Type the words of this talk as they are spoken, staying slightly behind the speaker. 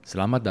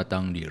Selamat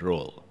datang di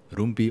Roll,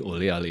 Rumpi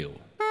Oleh Aleo.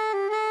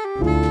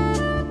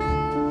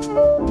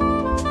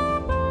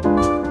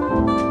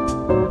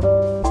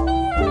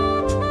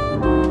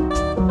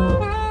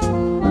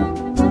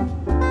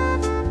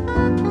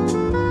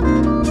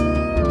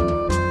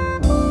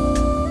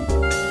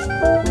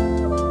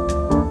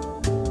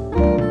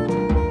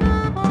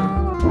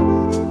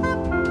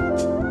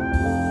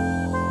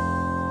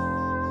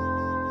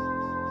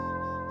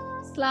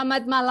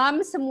 Selamat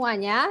malam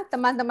semuanya,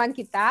 teman-teman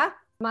kita.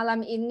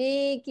 Malam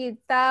ini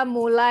kita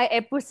mulai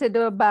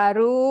episode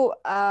baru,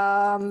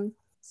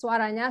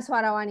 suaranya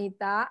suara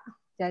wanita,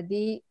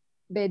 jadi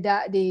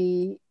beda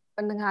di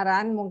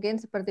pendengaran mungkin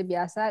seperti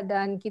biasa,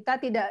 dan kita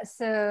tidak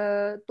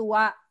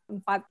setua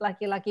 4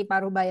 laki-laki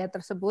parubaya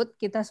tersebut,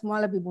 kita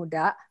semua lebih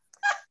muda.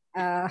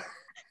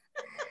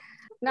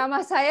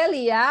 Nama saya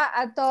Lia,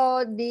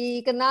 atau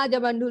dikenal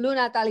zaman dulu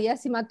Natalia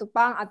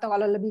Simatupang, atau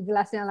kalau lebih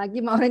jelasnya lagi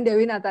Maureen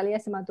Dewi Natalia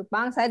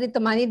Simatupang. Saya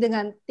ditemani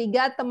dengan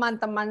 3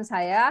 teman-teman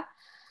saya,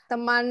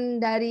 teman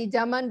dari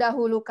zaman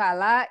dahulu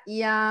kala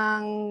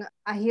yang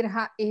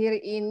akhir-akhir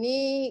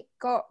ini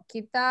kok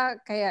kita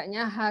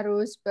kayaknya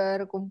harus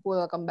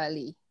berkumpul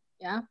kembali.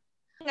 Ya.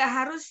 Nggak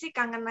harus sih,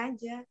 kangen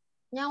aja.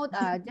 Nyaut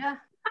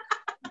aja.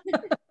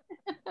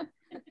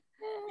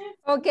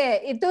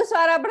 Oke, itu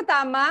suara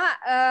pertama,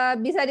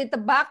 bisa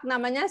ditebak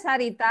namanya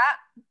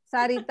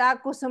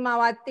Sarita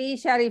Kusumawati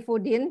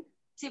Syarifuddin.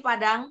 Si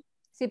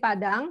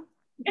Padang.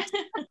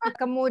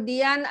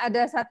 Kemudian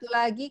ada satu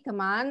lagi,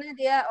 kemana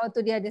dia? Oh,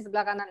 tuh dia di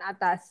sebelah kanan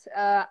atas.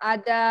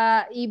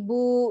 Ada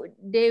Ibu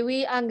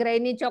Dewi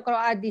Anggraini Cokro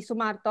Adi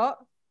Sumarto.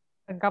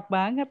 Lengkap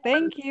banget,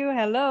 thank you,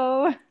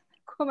 hello.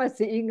 Aku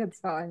masih ingat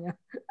soalnya.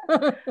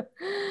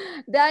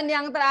 Dan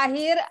yang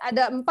terakhir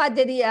ada 4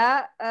 jadi ya,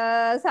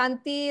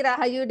 Santi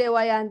Rahayu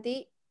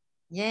Dewayanti.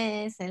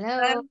 Yes,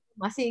 hello.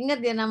 Masih ingat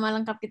dia nama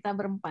lengkap kita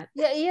berempat?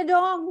 Ya iya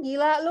dong,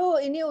 gila lu.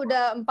 Ini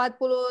udah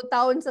 40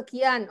 tahun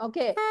sekian.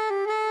 Oke.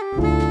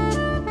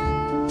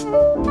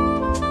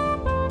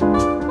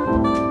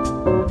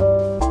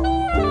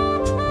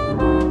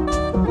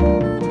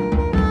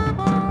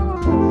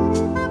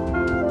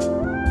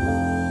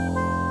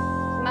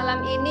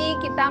 Malam ini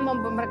kita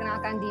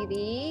memperkenalkan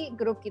diri.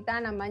 Grup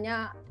kita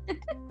namanya,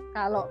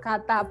 kalau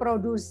kata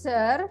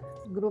produser,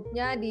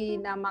 grupnya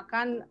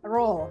dinamakan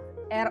Roll,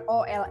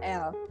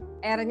 R-O-L-L.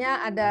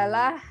 R-nya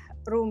adalah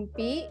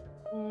Rumpi,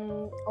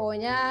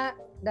 O-nya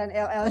dan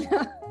L-nya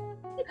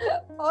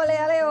Oleh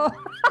Aleo.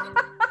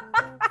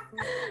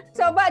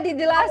 Coba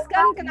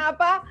dijelaskan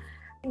kenapa,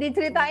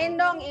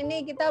 diceritain dong,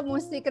 ini kita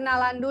mesti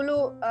kenalan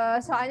dulu.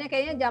 Soalnya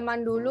kayaknya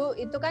zaman dulu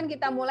itu kan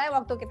kita mulai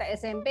waktu kita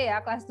SMP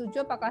ya, kelas 7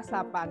 apa kelas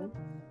 8.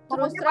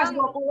 Terus Pas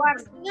gua keluar.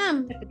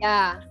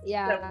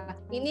 Ya.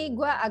 Ini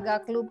gue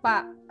agak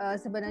lupa.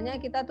 Sebenarnya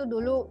kita tuh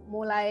dulu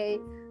mulai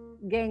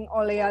geng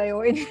Oleh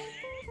Aleo ini.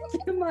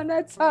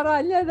 Gimana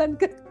caranya dan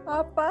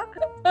kenapa?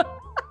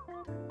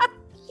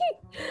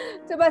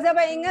 Coba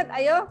siapa ingat?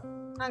 Ayo,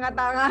 angkat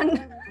tangan.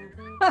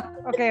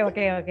 Oke.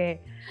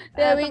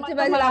 Dewi,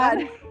 coba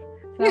silakan.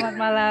 Selamat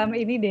malam,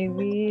 ini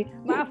Dewi.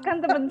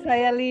 Maafkan teman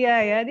saya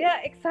Lia ya, dia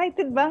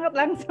excited banget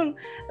langsung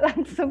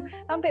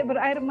sampai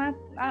berair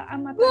mata.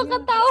 Gue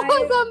ketawa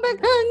sampai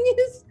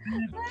nangis.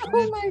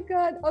 Oh my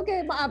god.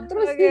 Oke, maaf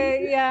terus.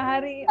 Oke, ya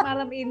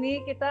malam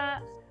ini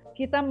kita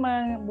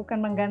bukan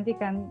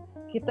menggantikan.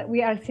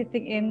 We are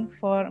sitting in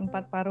for 4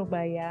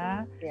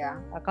 parubaya. Ya.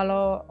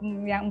 Kalau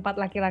yang 4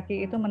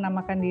 laki-laki itu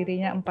menamakan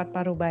dirinya 4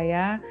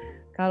 parubaya.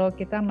 Kalau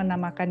kita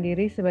menamakan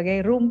diri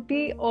sebagai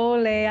Rumpi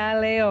Oleh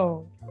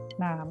Aleo.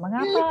 Nah,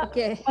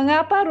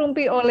 mengapa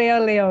Rumpi Oleh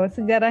Aleo?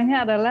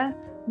 Sejarahnya adalah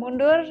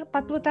mundur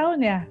 40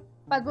 tahun ya?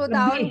 40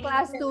 tahun,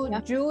 kelas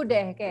 7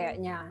 deh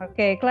kayaknya.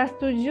 Oke, kelas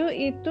 7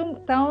 itu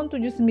tahun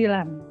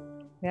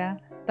 79. Ya.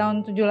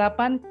 Tahun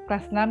 78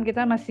 kelas 6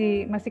 kita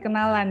masih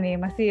kenalan nih,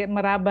 masih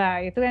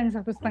meraba. Itu yang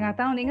 1,5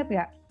 tahun, inget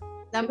nggak?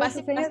 Dan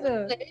pasti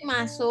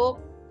masuk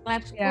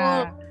lab school.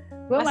 Ya.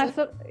 Gue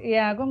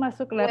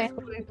masuk lab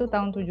school itu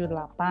tahun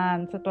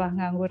 78 setelah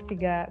nganggur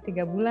 3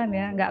 bulan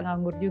ya, nggak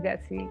nganggur juga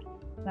sih.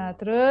 Nah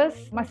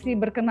terus masih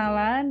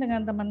berkenalan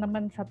dengan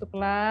teman-teman satu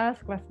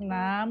kelas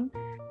 6,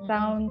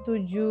 tahun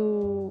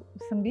 79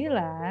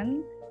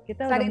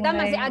 kita Sarita udah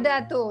mulai. Masih ada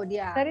tuh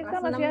dia. Sarita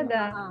kelas masih 6,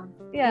 ada.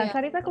 Iya,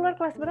 Sarita keluar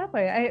kelas berapa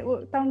ya?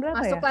 Tahun berapa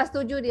masuk ya? kelas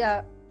 7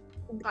 dia.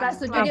 Kelas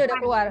 7 dia udah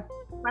keluar.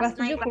 Kelas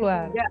 7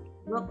 keluar.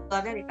 Gue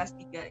keluarnya di kelas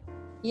 3.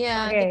 Iya.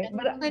 Oke,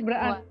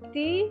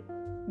 berarti,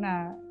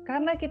 nah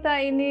karena kita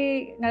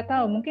ini nggak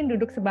tahu, mungkin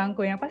duduk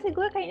sebangku ya. Pasti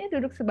gue kayaknya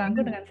duduk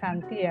sebangku dengan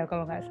Santi ya,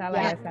 kalau nggak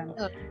salah ya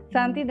Santi.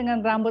 Santi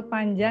dengan rambut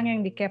panjang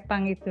yang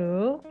dikepang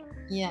itu.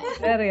 Iya.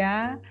 Benar ya.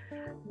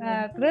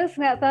 Nah, terus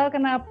nggak tahu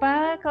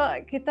kenapa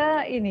kalau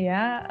kita ini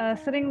ya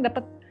sering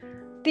dapat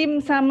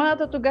tim sama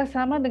atau tugas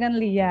sama dengan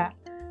Lia.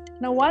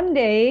 Nah, one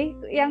day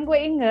yang gue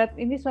inget,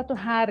 ini suatu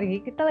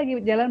hari kita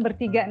lagi jalan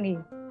bertiga nih,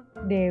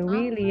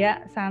 Dewi,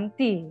 Lia,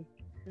 Santi.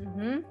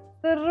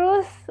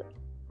 Terus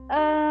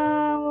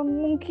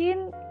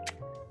mungkin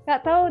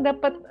nggak tahu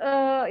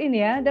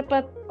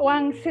dapat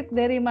wangsit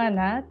dari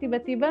mana,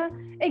 tiba-tiba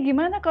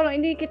gimana kalau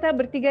ini kita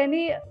bertiga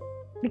ini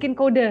bikin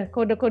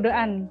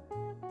kode-kodean.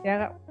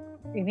 Ya,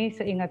 ini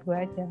seingat gue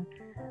aja.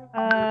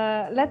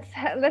 Let's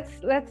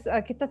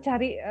kita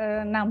cari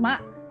nama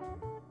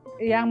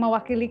yang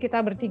mewakili kita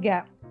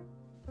bertiga.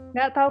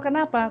 Nggak tahu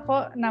kenapa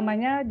kok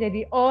namanya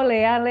jadi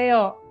Olea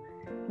Leo.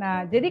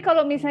 Nah, jadi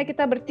kalau misalnya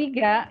kita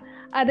bertiga,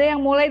 ada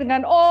yang mulai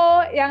dengan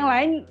O, yang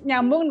lain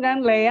nyambung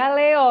dengan Lea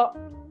Leo.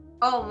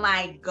 Oh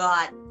my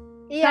God.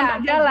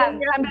 Iya, sambil jalan.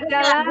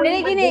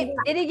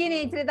 Jadi gini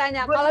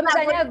ceritanya. Kalau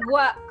misalnya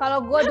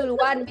gua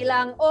duluan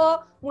bilang,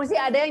 oh, mesti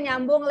ada yang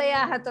nyambung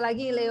Lea, satu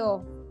lagi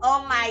Leo.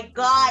 Oh my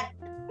God.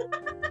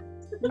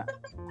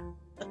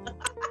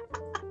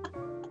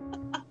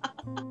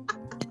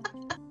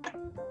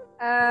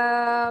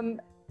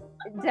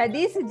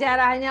 Jadi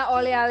sejarahnya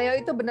Olea Leo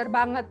itu benar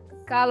banget.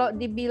 Kalau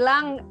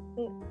dibilang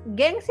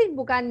geng sih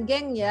bukan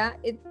geng ya.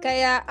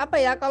 Kayak apa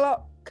ya, kalau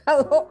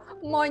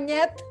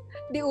monyet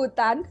di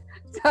hutan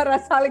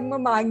cara saling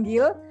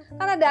memanggil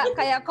kan ada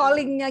kayak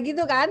callingnya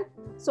gitu kan,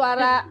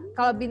 suara.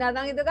 Kalau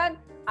binatang itu kan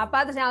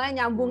apa, terus yang lain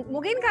nyambung.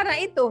 Mungkin karena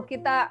itu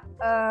kita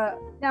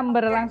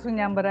langsung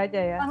nyamber aja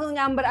ya. Langsung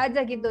nyamber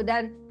aja gitu.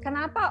 Dan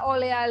kenapa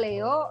Olea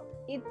Leo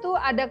itu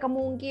ada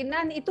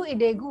kemungkinan itu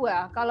ide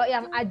gua. Kalau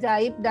yang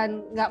ajaib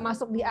dan nggak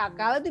masuk di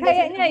akal itu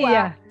kayaknya gua.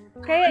 Iya.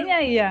 Kayaknya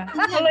iya.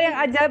 Kalau yang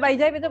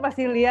ajaib itu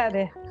pasti lihat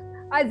deh.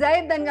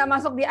 Ajaib dan nggak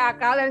masuk di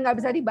akal dan nggak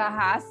bisa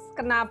dibahas.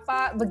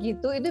 Kenapa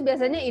begitu? Itu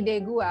biasanya ide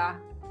gua.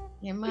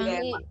 Emang.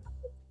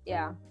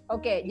 Ya,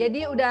 oke.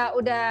 Jadi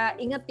udah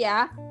inget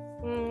ya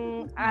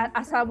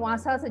asal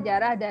muasal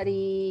sejarah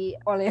dari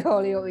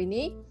Oleo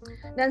ini.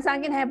 Dan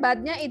saking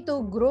hebatnya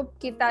itu grup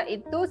kita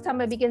itu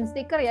sampai bikin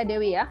stiker ya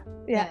Dewi ya.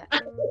 Ya.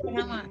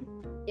 Sama.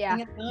 Ya.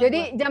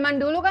 Jadi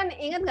zaman dulu kan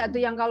inget nggak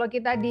tuh yang kalau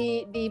kita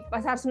di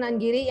Pasar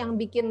Sunan Giri yang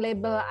bikin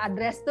label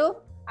address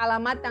tuh,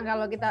 alamat yang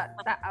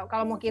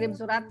kalau mau kirim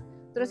surat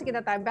terus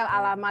kita tempel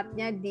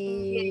alamatnya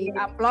di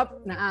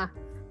amplop. Nah,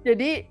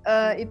 jadi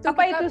itu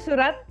apa itu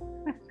surat?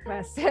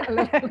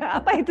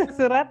 Apa itu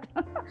surat?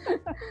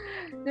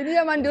 Jadi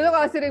zaman dulu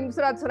kalau kirim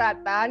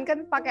surat-suratan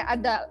kan pakai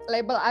ada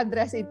label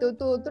address itu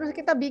tuh, terus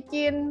kita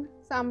bikin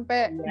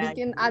sampai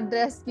bikin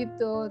address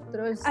gitu.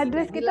 Terus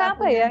address kita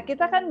apa ya?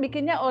 Kita kan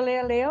bikinnya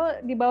Olea Leo,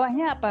 di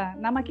bawahnya apa?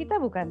 Nama kita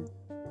bukan?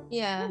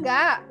 Iya.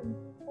 Enggak.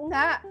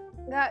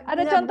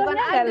 Ada contohnya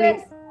nggak,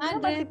 Liz?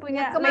 Ada.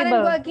 Punya kemarin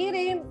label. gua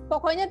kirim,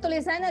 pokoknya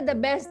tulisannya the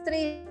best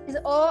trees,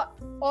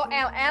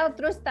 OLL,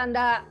 terus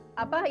tanda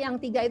apa yang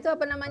 3 itu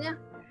apa namanya?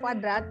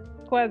 Kuadrat.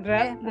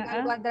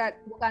 Bukan kuadrat,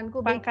 bukan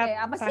kubik. Pangkat,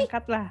 apa sih?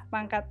 Pangkat.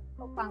 Pangkat.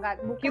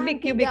 Bukan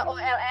Cubic.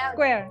 OLL.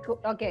 Square.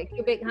 Oke,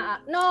 cubic.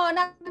 No,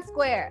 not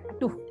square.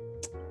 Aduh.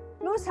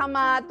 Lu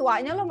sama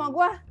tuanya lu sama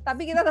gua,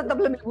 tapi kita tetap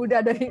lebih muda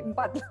dari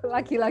 4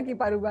 laki-laki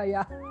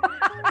Parubaya.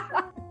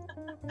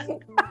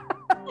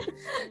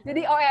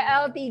 Jadi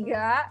OEL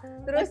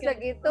 3, terus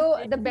begitu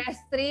the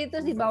best tree,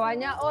 terus di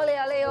bawahnya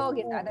Olea Leo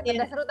gitu.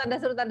 Ada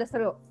tanda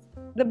seru.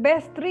 The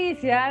best trees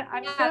ya.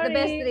 The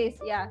best trees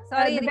ya.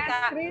 Sorry the Rika.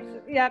 best trees.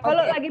 Ya,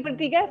 kalau lagi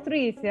bertiga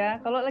trees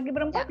ya. Kalau lagi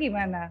berempat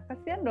gimana?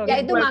 Kasihan dong.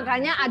 Ya itu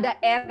makanya ada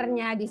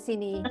R-nya di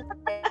sini.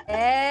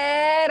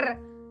 R.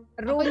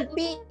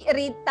 Rumpi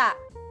Rita.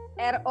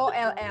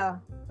 ROLL.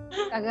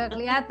 Agak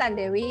kelihatan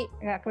Dewi.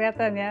 Nggak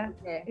kelihatan ya.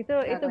 Okay.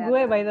 Itu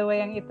gue by the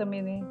way yang hitam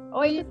ini.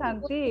 Oh itu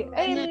Santi.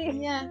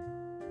 Ini.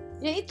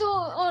 Ya itu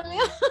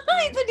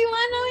itu di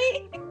mana Wi?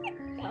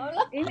 Ya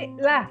Allah.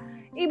 Ini lah,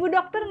 ibu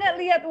dokter nggak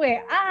lihat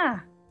WA.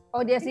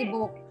 Oh dia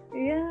sibuk.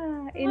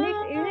 Iya,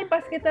 ini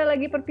pas kita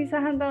lagi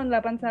perpisahan tahun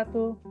 81.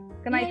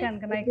 Kenaikan.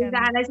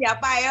 Ada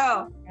siapa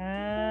yo?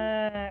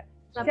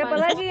 Siapa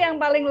lagi yang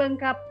paling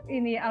lengkap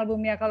ini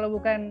albumnya kalau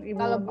bukan ibu?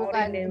 Kalau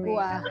bukan Dewi,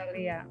 gua.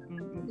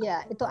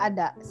 Ya, itu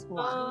ada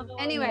semua.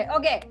 Anyway,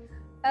 oke.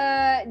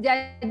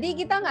 Jadi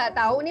kita nggak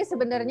tahu nih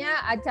sebenarnya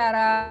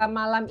acara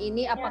malam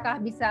ini apakah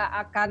bisa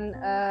akan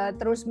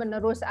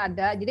terus-menerus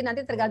ada. Jadi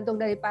nanti tergantung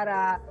dari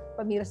para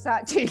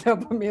pemirsa.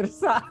 Tergantung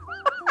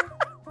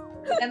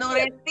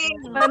rating.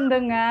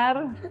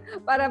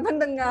 Para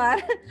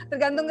pendengar.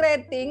 Tergantung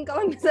rating.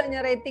 Kalau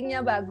misalnya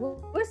ratingnya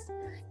bagus,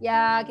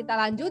 ya kita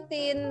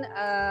lanjutin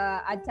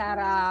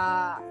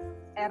acara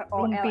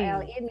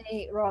ROLL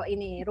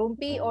ini,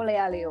 Rumpi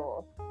Olea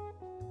Leo.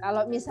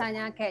 Kalau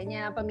misalnya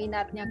kayaknya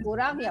peminatnya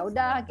kurang, ya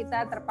udah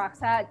kita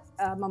terpaksa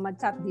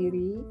memecat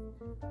diri.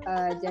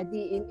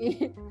 Jadi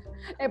ini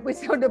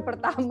episode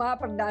pertama,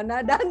 perdana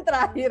dan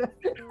terakhir.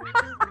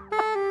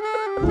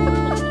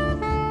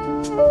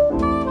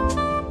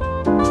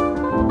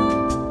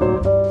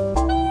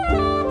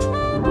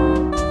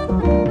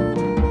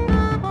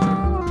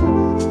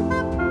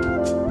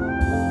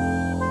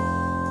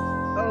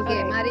 Oke,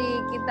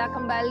 mari kita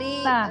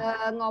kembali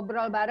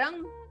ngobrol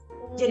bareng.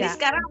 Jadi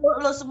sekarang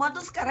lo semua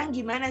tuh sekarang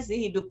gimana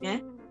sih hidupnya?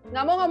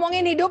 Nggak mau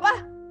ngomongin hidup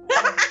ah.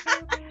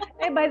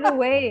 By the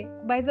way,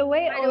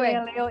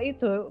 Olea Leo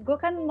itu, gue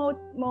kan mau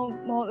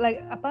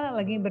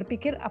lagi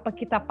berpikir apa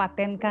kita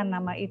patenkan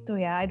nama itu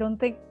ya. I don't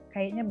think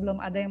kayaknya belum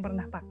ada yang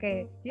pernah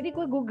pakai. Jadi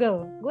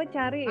gue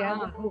cari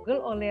ya,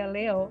 Google Olea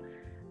Leo.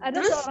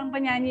 Ada seorang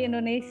penyanyi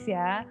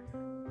Indonesia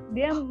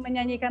dia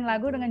menyanyikan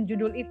lagu dengan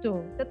judul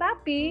itu.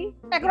 Tetapi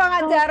kurang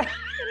ajar.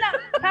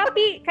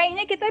 tapi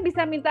kayaknya kita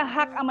bisa minta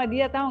hak sama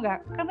dia, tahu nggak?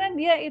 Karena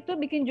dia itu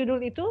bikin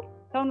judul itu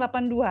tahun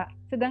 82.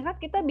 Sedangkan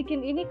kita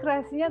bikin ini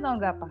kreasinya tahun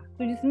berapa?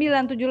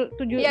 79,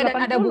 80. Iya, dan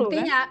ada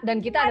buktinya, kan? Dan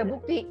kita ada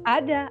bukti.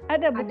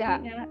 Ada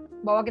buktinya.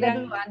 Bahwa kita yang,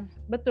 duluan.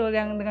 Betul,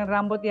 yang dengan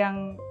rambut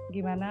yang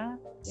gimana?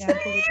 Yang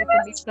kulitnya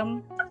hitam,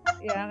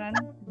 ya kan?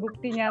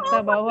 Bukti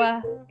nyata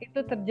bahwa itu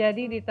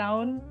terjadi di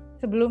tahun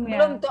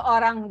sebelumnya. Belum tuh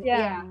orang.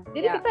 Ya.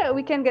 Jadi kita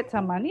we can get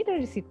some money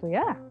dari situ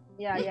ya.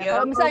 Ya.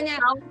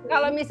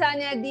 Kalau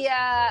misalnya dia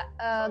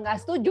nggak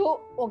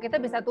setuju, kita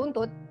bisa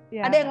tuntut.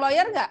 Ya. Ada yang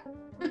lawyer nggak?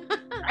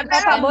 Ada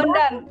Pak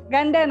Bondan,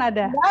 Ganden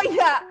ada. Oh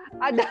iya,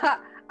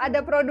 ada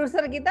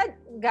produser kita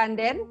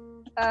Ganden,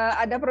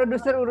 ada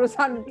produser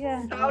urusan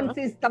sound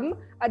system,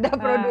 ada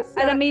produser,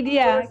 ada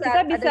media.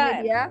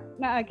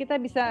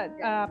 Kita bisa,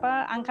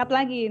 angkat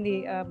lagi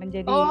ini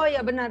menjadi. Oh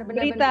iya benar.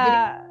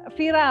 Berita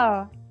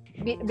viral.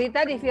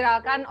 Berita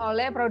diviralkan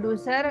oleh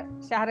produser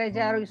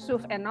Syahreja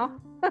Yusuf Enoh.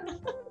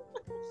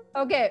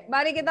 Oke,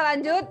 mari kita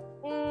lanjut.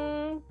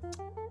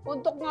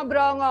 Untuk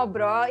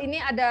ngobrol-ngobrol, ini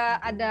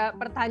ada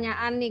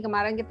pertanyaan nih,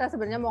 kemarin kita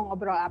sebenarnya mau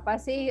ngobrol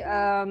apa sih?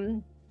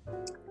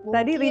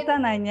 Tadi Rita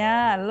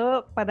nanya,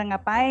 lo pada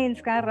ngapain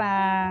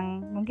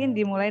sekarang? Mungkin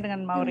dimulai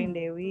dengan Maureen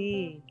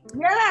Dewi.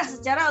 Iyalah,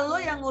 secara lo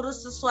yang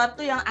ngurus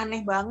sesuatu yang aneh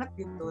banget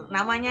gitu.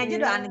 Namanya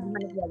aja udah aneh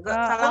banget juga.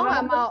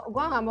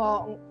 Gue nggak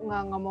mau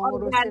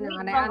ngurusin yang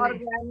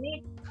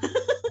aneh-aneh.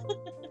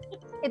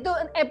 Itu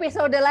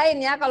episode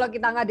lain ya, kalau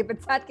kita nggak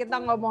dipecat,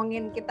 kita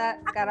ngomongin kita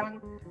sekarang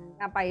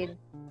ngapain.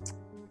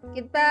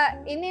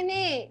 Kita ini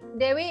nih,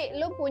 Dewi,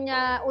 lu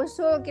punya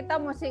usul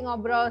kita mesti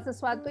ngobrol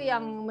sesuatu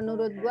yang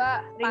menurut gua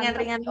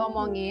ringan-ringan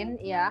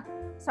omongin, ya.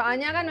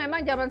 Soalnya kan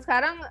memang zaman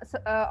sekarang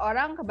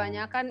orang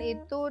kebanyakan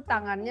itu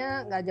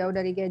tangannya nggak jauh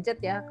dari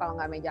gadget ya, kalau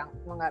nggak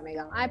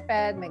megang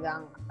iPad,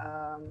 megang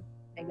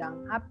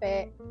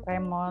HP,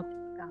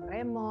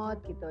 remote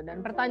gitu.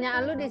 Dan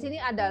pertanyaan lu di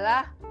sini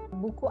adalah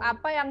buku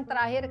apa yang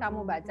terakhir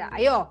kamu baca?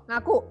 Ayo,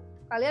 ngaku.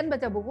 Kalian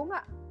baca buku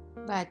nggak?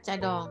 Baca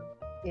dong.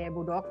 Ya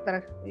Bu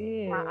Dokter,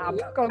 maaf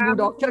kalau Bu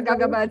Dokter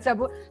kagak baca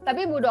Bu.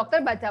 Tapi Bu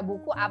Dokter baca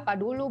buku apa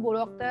dulu Bu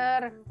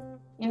Dokter?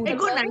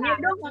 Gue nanya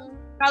dong,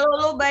 kalau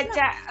lo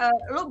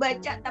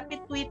baca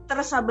tapi Twitter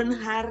saben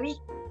hari,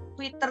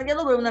 Twitternya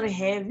lo benar-benar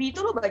heavy,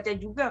 itu lo baca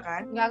juga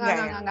kan?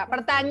 Enggak.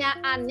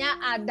 Pertanyaannya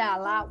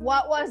adalah,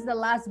 what was the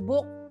last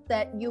book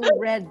that you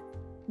read?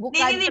 Bukan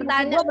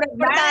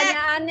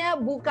pertanyaannya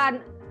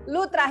bukan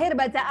lu terakhir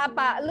baca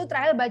apa, lu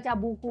terakhir baca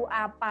buku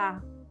apa?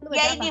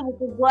 Ya ini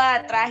buku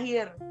gua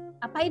terakhir.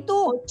 Apa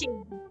itu?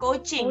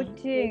 Coaching.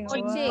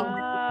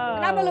 Wow.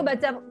 Kenapa lu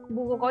baca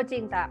buku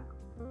coaching, Tak?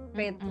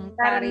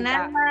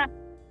 Karena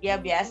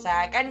ya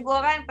biasa, kan gue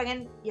kan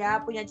pengen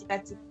punya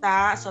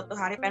cita-cita suatu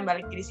hari pengen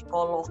balik jadi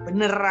psikolog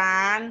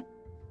beneran,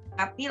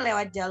 tapi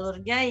lewat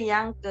jalurnya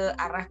yang ke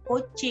arah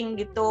coaching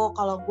gitu.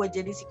 Kalau gue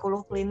jadi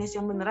psikolog klinis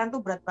yang beneran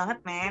tuh berat banget,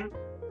 men.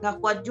 Nggak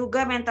kuat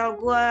juga mental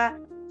gue.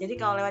 Jadi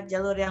kalau lewat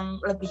jalur yang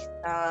lebih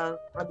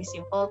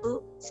simple tuh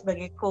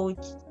sebagai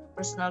coach,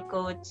 personal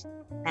coach.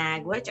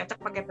 Nah, gue cocok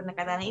pakai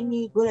pendekatan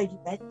ini. Gue lagi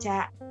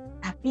baca,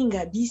 tapi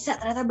nggak bisa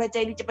ternyata baca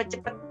ini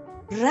cepet-cepet.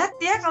 Berat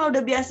ya kalau udah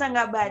biasa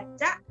nggak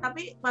baca,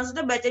 tapi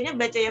maksudnya bacanya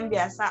baca yang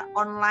biasa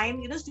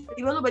online gitu,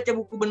 tiba-tiba lu baca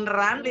buku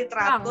beneran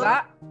literatur.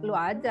 Enggak, lu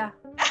aja.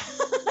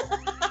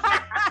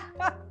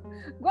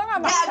 Gue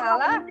nggak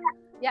masalah.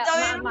 Ya,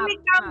 maaf.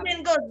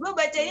 Gue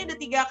bacanya udah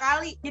 3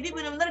 kali, jadi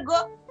benar-benar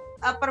gue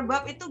per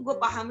bab itu gue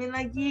pahamin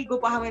lagi,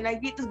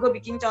 terus gue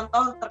bikin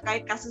contoh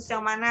terkait kasus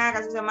yang mana,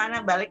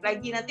 balik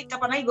lagi, nanti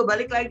kapan lagi gue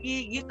balik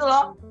lagi, gitu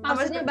loh.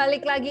 Maksudnya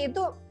balik lagi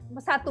itu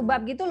satu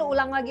bab gitu lo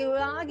ulang lagi?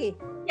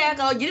 Ya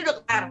kalau jadi udah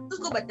kelar, terus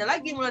gue baca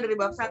lagi mulai dari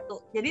bab 1.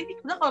 Jadi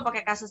sebenarnya kalau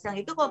pakai kasus yang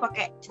itu, kalau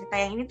pakai cerita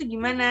yang ini tuh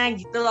gimana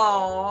gitu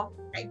loh,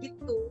 kayak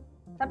gitu.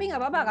 Tapi nggak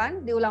apa-apa kan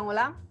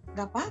diulang-ulang?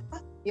 Nggak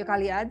apa-apa. Ya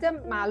kali aja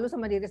malu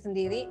sama diri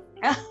sendiri.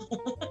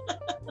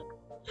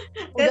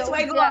 That's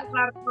why gue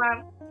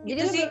kelar. Jadi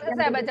itu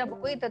saya baca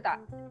buku itu,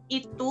 Tak?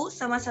 Itu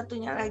sama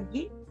satunya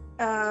lagi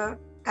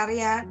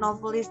karya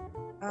novelis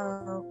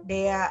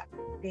Dea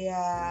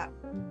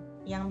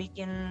yang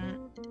bikin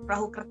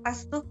Perahu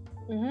Kertas tuh.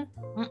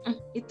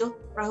 Itu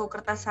Perahu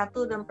Kertas 1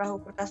 dan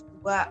Perahu Kertas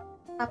 2.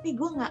 Tapi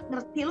gue nggak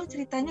ngerti lo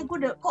ceritanya, gue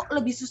udah kok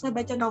lebih susah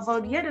baca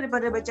novel dia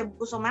daripada baca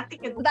buku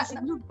somatik ya.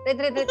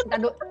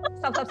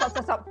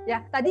 Stop.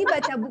 Ya, tadi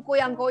baca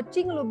buku yang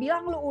coaching lu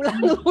bilang lu ulang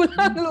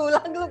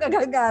lu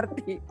kagak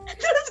ngerti.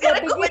 Terus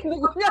sekarang gue baca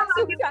bukunya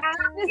susah.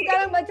 Terus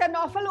sekarang baca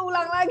novel lu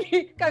ulang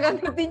lagi, kagak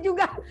ngerti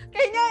juga.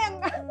 Kayaknya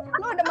yang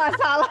lu ada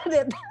masalah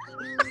deh.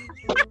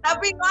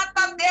 Tapi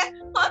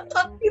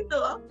ngotot gitu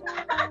loh.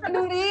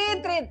 Aduh,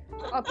 Rit.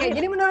 Oke,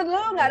 jadi menurut lu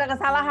nggak ada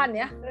kesalahan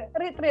ya?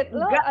 Rit,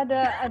 lo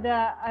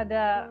ada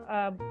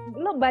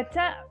lo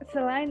baca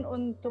selain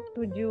untuk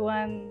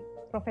tujuan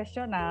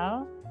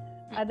profesional,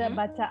 ada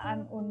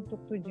bacaan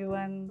untuk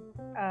tujuan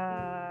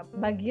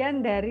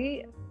bagian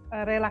dari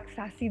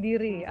relaksasi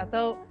diri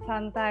atau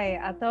santai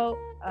atau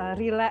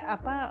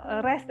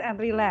rest and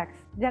relax.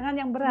 Jangan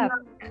yang berat.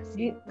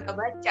 Nggak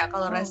baca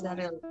kalau rest and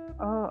relax.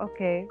 Oh,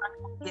 oke.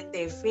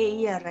 HGTV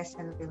ya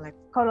rest and relax.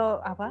 Kalau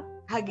apa?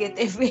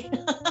 HGTV.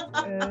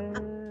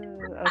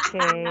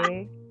 Oke.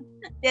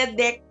 Ya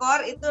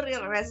dekor itu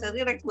rest and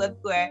relax buat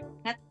gue.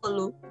 Nggak tahu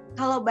lu.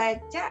 Kalau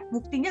baca,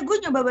 buktinya gue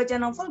nyoba baca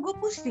novel gue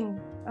pusing.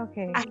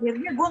 Oke.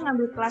 Akhirnya gue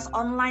ngambil kelas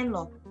online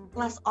loh.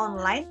 Kelas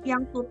online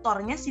yang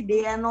tutornya si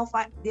Dea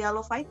Lova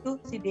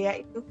itu, si Dea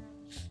itu.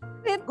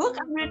 Gue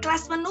ambil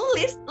kelas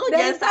menulis.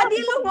 Dari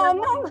tadi lu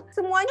ngomong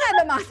semuanya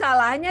ada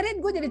masalahnya, Rit.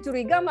 Gue jadi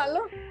curiga sama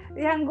lu.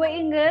 Yang gue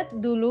inget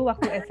dulu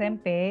waktu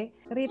SMP,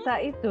 Rita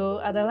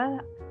itu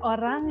adalah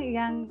orang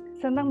yang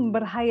senang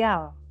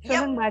berhayal.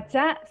 Senang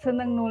baca,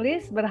 senang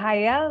nulis,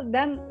 berhayal,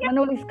 dan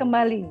menulis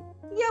kembali.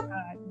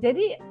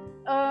 Jadi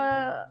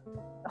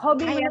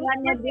hobi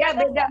khayalannya dia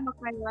beda sama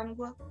khayalan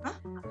gue.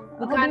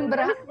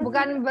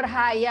 Bukan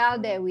berhayal,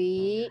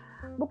 Dewi.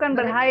 Bukan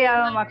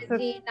berhayal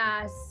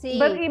maksudnya.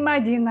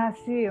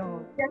 Berimajinasi.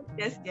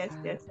 Yes.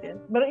 Berimajinasi.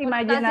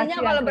 Berimajinasi.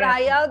 Kalau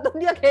berhayal tuh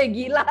dia kayak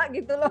gila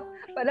gitu loh.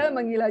 Padahal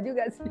emang gila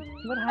juga sih.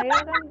 Berhayal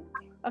kan.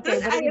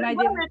 Terus akhirnya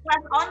gue ambil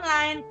kelas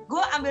online.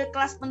 Gue ambil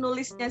kelas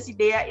menulisnya si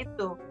Dea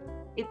itu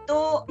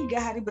 3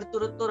 hari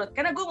berturut-turut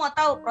karena gue mau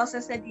tahu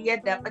prosesnya dia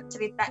dapat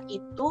cerita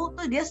itu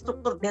tuh dia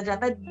struktur dan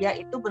ternyata dia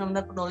itu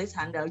benar-benar penulis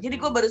handal. Jadi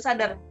gue baru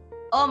sadar,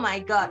 oh my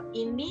god,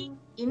 ini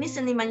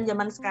seniman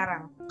zaman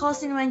sekarang. Kalau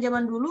seniman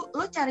zaman dulu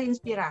lo cari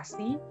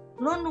inspirasi,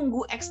 lo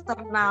nunggu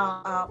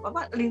eksternal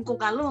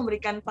lingkungan lo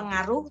memberikan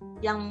pengaruh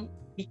yang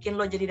bikin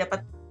lo jadi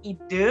dapat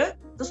ide,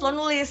 terus lo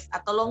nulis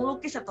atau lo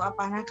ngelukis atau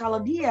apa. Nah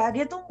kalau dia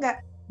tuh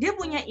enggak. Dia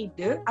punya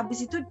ide,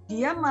 abis itu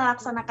dia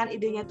melaksanakan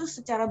idenya tuh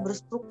secara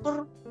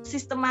berstruktur,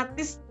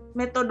 sistematis,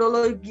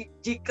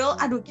 metodological,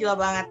 aduh gila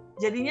banget.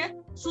 Jadinya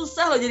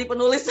susah loh jadi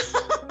penulis.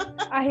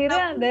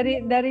 Akhirnya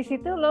dari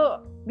situ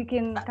lo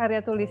bikin karya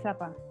tulis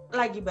apa?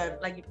 Lagi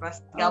pras.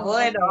 Gak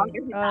boleh dong.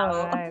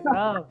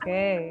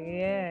 Oke.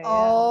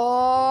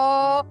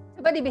 Oh,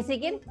 coba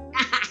dibisikin.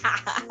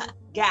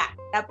 Gak,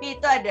 tapi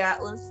itu ada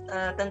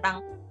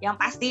tentang yang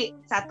pasti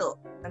satu,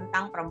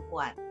 tentang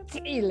perempuan.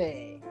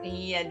 Cile.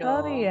 Iya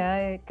dong. Sorry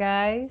ya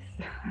guys.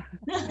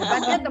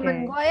 Hebatnya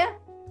temen gue ya.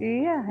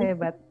 Iya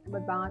hebat.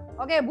 Hebat banget.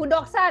 Oke, Bu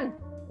Doksan.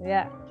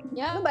 Ya.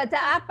 Lu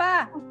baca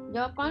apa?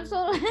 Jawab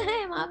konsul.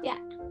 Maaf ya.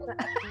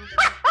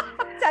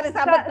 Cari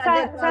sahabat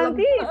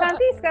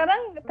Santi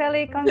sekarang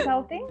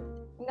teleconsulting?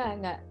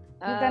 Enggak.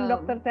 Bukan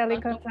dokter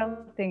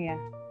teleconsulting ya?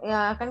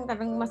 Ya kan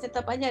kadang masih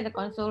tetap aja ada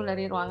konsul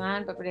dari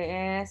ruangan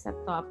PPDS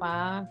atau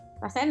apa.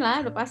 Rasain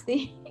lah udah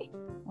pasti.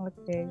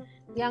 Oke.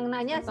 Yang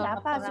nanya Atau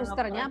siapa?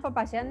 Susternya apa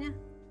pasiennya?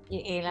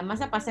 Iya,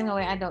 masa pasien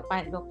nge-WA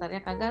dokternya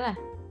kagak lah.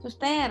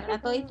 Suster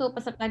atau itu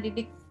peserta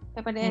didik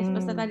PPDS,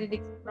 peserta didik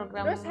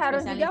program. Terus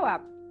harus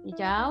dijawab?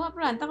 Dijawab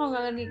lah, entar kalau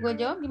nggak gue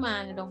jawab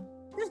gimana dong?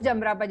 Terus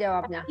jam berapa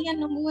jawabnya? Iya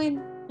nungguin.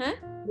 Hah?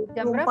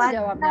 Jam berapa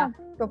jawabnya?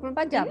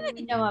 24 jam? Iya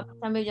dijawab,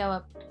 sambil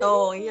jawab.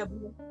 Oh iya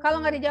benar. Kalau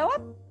nggak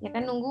dijawab? Ya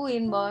kan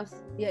nungguin bos.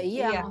 Ya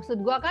iya,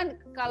 maksud gua kan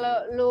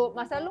kalau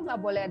masa lu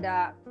nggak boleh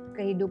ada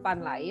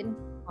kehidupan lain?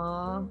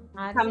 Oh,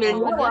 sambil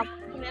jawab.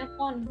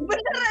 Telepon.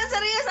 Beneran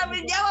serius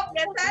sambil jawab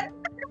kan San?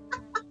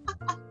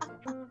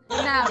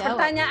 Nah,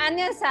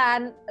 pertanyaannya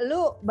San,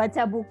 lu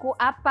baca buku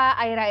apa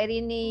akhir-akhir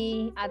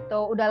ini?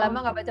 Atau udah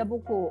lama nggak baca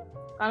buku?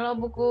 Kalau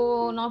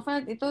buku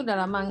novel itu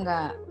udah lama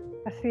nggak.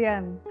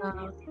 Kasian.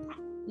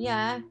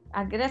 Ya,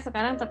 akhirnya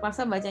sekarang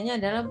terpaksa bacanya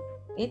adalah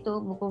itu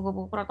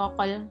buku-buku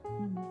protokol.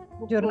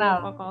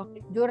 Jurnal.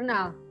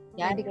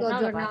 Ya,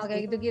 jurnal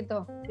kayak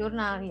gitu-gitu.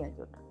 Jurnal.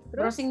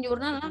 Browsing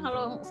jurnal lah,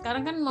 kalau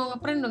sekarang kan mau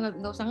ngeprint udah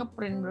nggak usah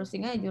ngeprint,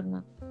 browsing aja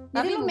jurnal.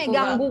 Jadi lu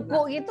megang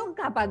buku gitu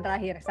kapan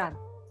terakhir, San?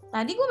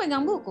 Tadi gue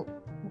megang buku,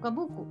 buka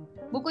buku.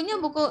 Bukunya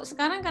buku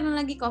sekarang karena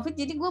lagi COVID,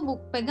 jadi gue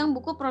pegang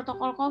buku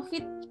protokol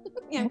COVID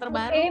yang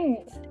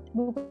terbaru.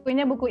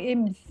 Bukunya buku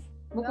IMS.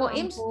 Buku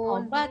IMS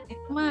obat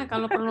itu mah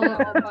kalau perlu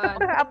obat.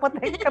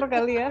 Apoteker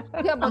kali ya.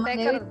 Dia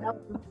apoteker.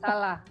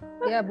 Salah.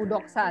 Dia Bu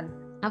Doksan.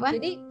 Apa?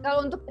 Jadi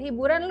kalau untuk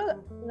hiburan lu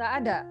nggak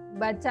ada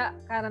baca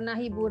karena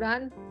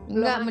hiburan?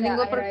 Enggak, mending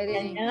gue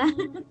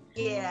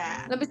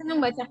Iya. Lebih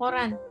senang baca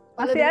koran.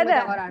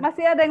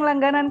 Masih ada yang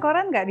langganan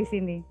koran nggak di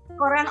sini?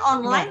 Koran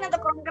online atau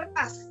koran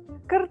kertas?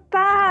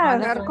 Kertas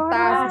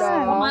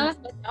dong. Gue malas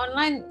baca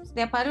online.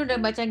 Setiap hari udah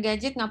baca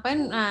gadget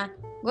ngapain? Nah,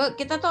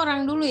 kita tuh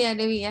orang dulu ya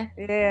Dewi ya.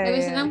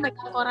 Lebih senang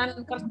pegang koran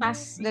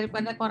kertas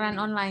daripada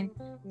koran online.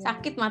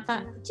 Sakit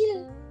mata.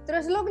 Kecil.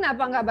 Terus lu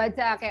kenapa nggak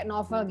baca kayak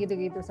novel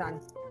gitu-gitu, San?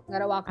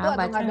 Nggak ada waktu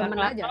atau nggak demen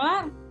aja?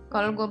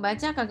 Kalau gue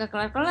baca kagak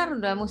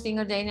kelar-kelar, udah mesti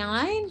ngerjain yang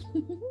lain.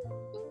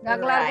 Nggak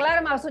kelar-kelar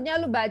maksudnya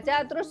lu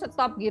baca terus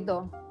stop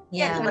gitu?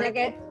 Ya.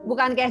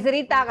 Bukan kayak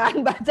cerita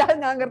kan, baca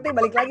nggak ngerti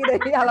balik lagi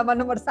dari halaman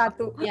nomor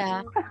 1.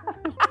 Iya.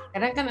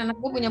 Kadang kan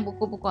anak gue punya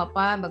buku-buku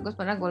apa bagus,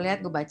 pernah gue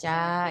lihat gue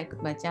baca, ikut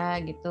baca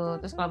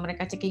gitu. Terus kalau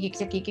mereka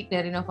cekikik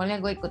dari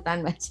novelnya gue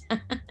ikutan baca.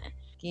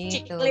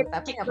 Gitu.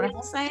 Tapi nggak pernah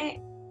selesai.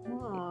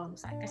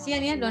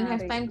 kasihan ya, don't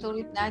have time to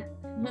read that.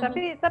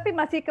 Tapi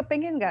masih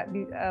kepengen nggak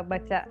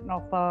baca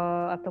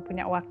novel atau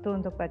punya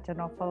waktu untuk baca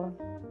novel?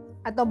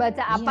 Atau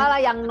baca apalah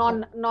yang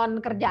non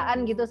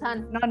kerjaan gitu,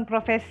 San? Non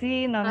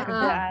profesi, non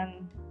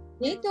kerjaan.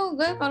 Ya itu,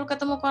 gue kalau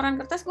ketemu koran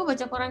kertas, gue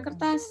baca koran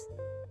kertas.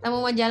 Ketemu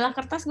majalah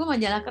kertas, gue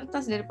majalah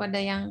kertas daripada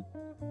yang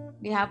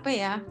di HP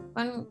ya.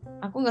 Kan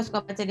aku nggak suka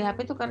baca di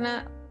HP tuh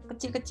karena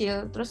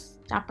kecil-kecil, terus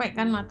capek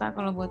kan mata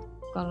kalau buat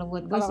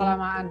gue sih.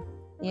 Kelamaan.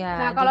 Ya,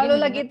 nah kalau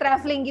lu lagi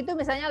traveling gitu,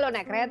 misalnya lu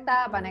naik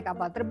kereta, apa naik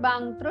kapal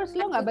terbang, terus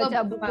lu nggak baca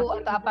buku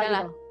atau apa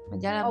gitu?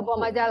 Majalah. Oh, bawa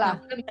majalah.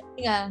 Nah, bisa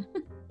tinggal.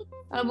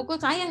 Kalau buku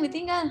sayang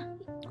ditinggal.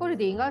 Kok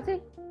ditinggal sih?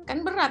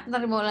 Kan berat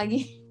ntar dibawa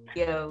lagi.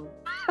 Yo.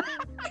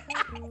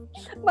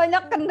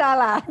 Banyak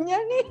kendalanya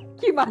nih.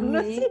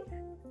 Gimana sih?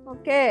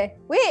 Oke.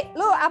 Wi,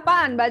 lu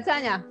apaan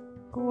bacanya?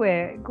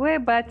 Gue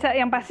baca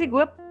yang pasti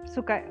gue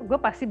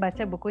pasti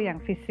baca buku yang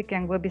fisik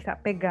yang gue bisa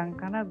pegang,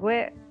 karena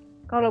gue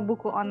kalau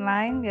buku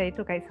online ya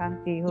itu kayak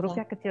Santi,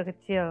 hurufnya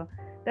kecil-kecil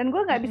dan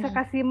gue nggak bisa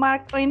kasih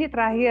mark, oh ini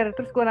terakhir,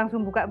 terus gue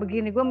langsung buka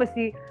begini, gue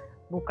mesti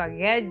buka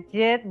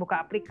gadget,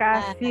 buka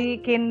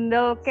aplikasi,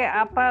 Kindle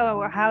kayak apa,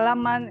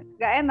 halaman,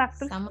 nggak enak.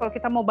 Terus kalau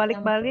kita mau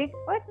balik-balik,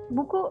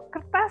 buku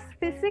kertas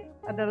fisik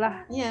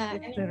adalah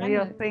the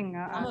real thing.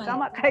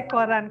 Sama kayak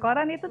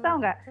koran itu tahu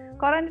nggak?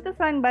 Koran itu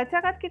selain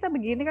baca kan kita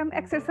begini kan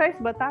exercise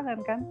buat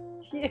tangan kan?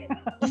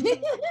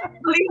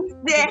 Please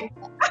deh.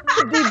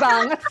 Sedih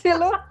banget sih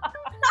lu.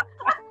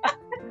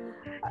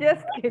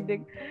 Just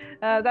kidding.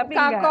 Tapi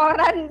enggak.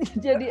 Koran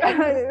jadi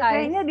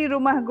kayaknya di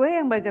rumah gue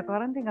yang baca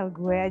koran tinggal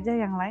gue aja,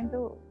 yang lain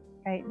tuh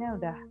kayaknya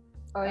udah.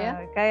 Oh ya?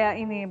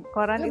 Kayak ini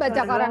koran. Lu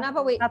baca koran apa,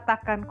 Wi?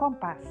 Katakan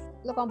Kompas.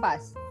 Lu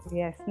Kompas?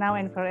 Yes, Now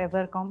and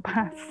Forever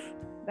Kompas.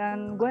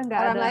 Dan gue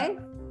nggak ada. Lain?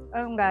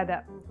 Nggak ada.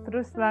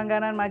 Terus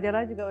langganan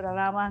majalah juga udah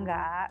lama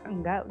nggak.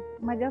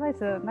 Majalah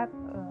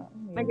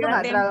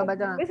Majalah terlalu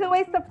baca. It's a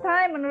waste of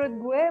time menurut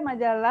gue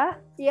majalah.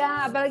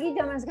 Ya, apalagi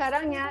zaman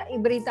sekarang ya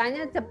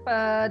beritanya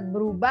cepet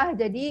berubah,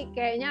 jadi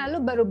kayaknya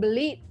lu baru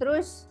beli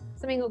terus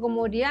seminggu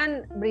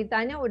kemudian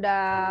beritanya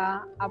udah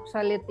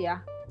obsolete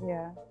ya.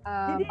 Ya.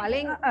 Jadi,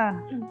 paling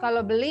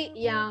kalau beli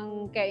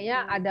yang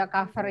kayaknya ada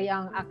cover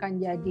yang akan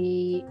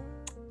jadi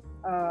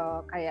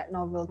kayak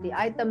novelty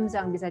items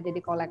yang bisa jadi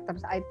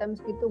collector's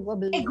items gitu, gue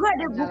beli. Gue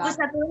ada buku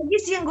satu lagi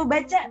sih yang gue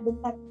baca,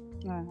 bentar.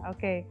 Nah,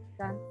 oke.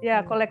 Ya,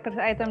 collector's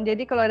item.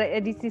 Jadi kalau ada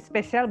edisi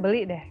spesial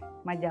beli deh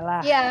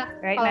majalah. Iya.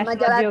 Kalau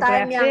majalah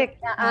Time yang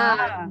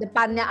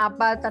depannya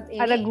apa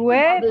ini. Ada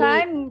gue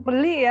Time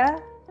beli ya.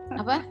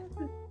 Apa?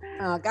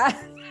 Kan.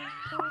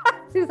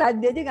 Si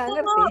Sandi aja nggak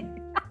ngerti.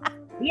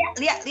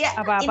 Lihat.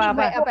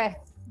 Apa?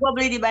 Gue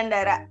beli di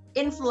bandara.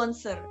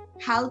 Influencer.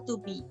 How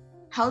to be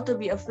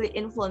a free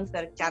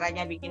influencer.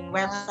 Caranya bikin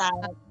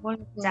website.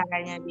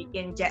 Caranya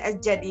bikin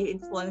jadi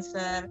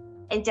influencer.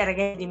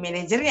 Caranya jadi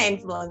manajernya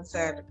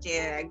influencer.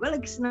 Gue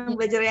lagi senang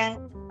belajar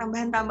yang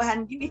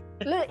tambahan-tambahan gini.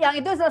 Lu yang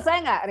itu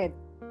selesai nggak, Red?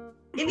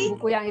 Ini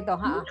buku yang itu,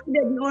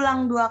 udah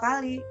diulang 2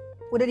 kali.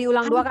 Udah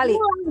diulang 2 kali?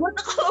 Gue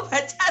tuh kalau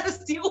baca harus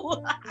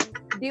diulang.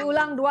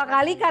 Diulang 2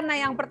 kali karena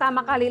yang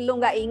pertama kali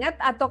lu nggak inget,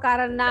 atau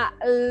karena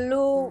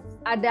lu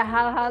ada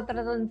hal-hal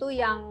tertentu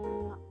yang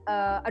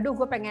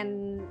gue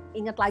pengen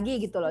inget lagi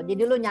gitu loh.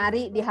 Jadi lu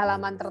nyari di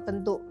halaman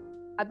tertentu.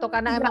 Atau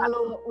karena emang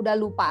lu udah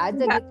lupa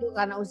aja gitu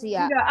karena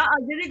usia?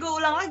 Jadi gue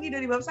ulang lagi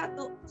dari bab 1.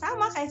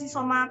 Sama kayak si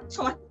Somat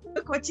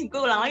coaching, gue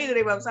ulang lagi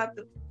dari bab 1.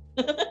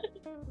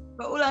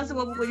 Gue ulang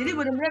semua buku. Jadi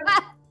bener-bener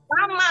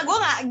sama. Gue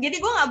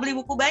nggak beli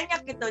buku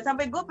banyak gitu.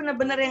 Sampai gue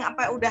bener-bener yang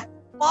apa udah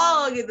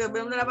full gitu.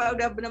 Bener-bener apa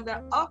udah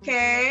bener-bener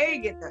oke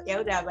gitu. Ya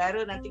udah,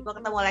 baru nanti gue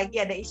ketemu lagi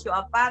ada isu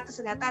apa. Terus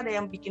ternyata ada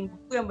yang bikin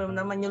buku yang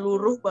bener-bener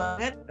menyeluruh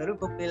banget.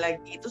 Baru gue beli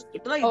lagi. Terus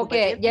itu lagi.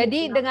 Oke,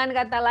 jadi dengan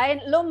kata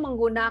lain, lu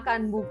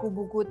menggunakan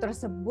buku-buku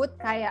tersebut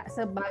kayak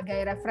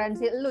sebagai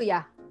referensi lu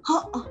ya?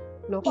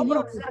 Loh, kok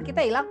produser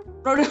kita hilang?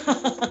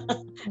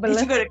 Ini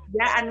juga ada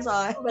kerjaan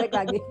soalnya. Balik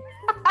lagi.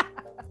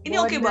 Ini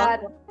oke banget.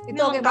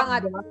 Itu oke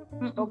banget.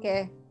 Oke.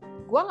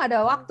 Gua nggak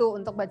ada waktu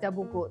untuk baca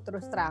buku,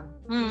 terus terang.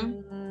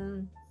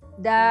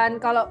 Dan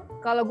kalau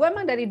gue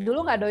emang dari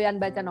dulu nggak doyan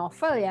baca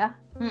novel ya.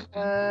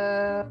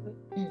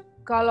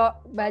 Kalau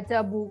baca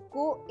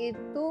buku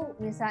itu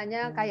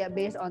misalnya kayak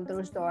based on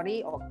true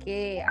story,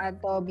 oke.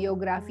 Atau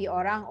biografi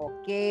orang,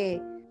 oke.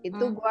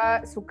 Itu gue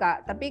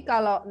suka. Tapi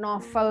kalau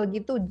novel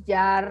gitu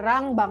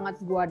jarang banget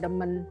gue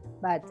demen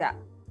baca.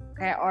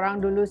 Kayak orang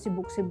dulu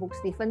sibuk-sibuk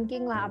Stephen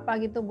King lah apa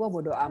gitu, gue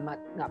bodo amat,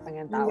 nggak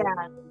pengen tahu.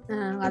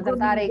 Nggak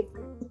tertarik.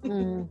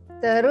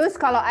 Terus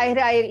kalau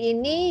akhir-akhir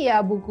ini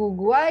ya buku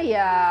gue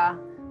ya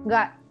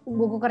nggak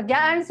buku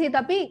kerjaan sih,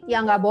 tapi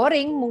ya nggak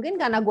boring.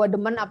 Mungkin karena gue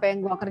demen apa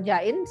yang gue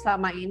kerjain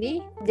selama ini.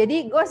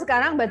 Jadi gue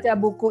sekarang baca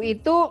buku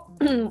itu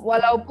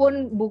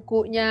walaupun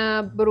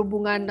bukunya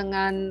berhubungan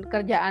dengan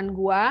kerjaan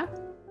gue,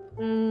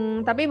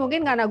 tapi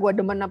mungkin karena gue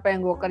demen apa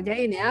yang gue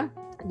kerjain ya.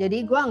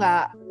 Jadi gue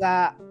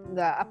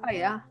nggak apa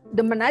ya,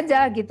 demen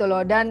aja gitu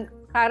loh. Dan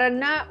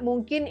karena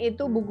mungkin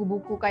itu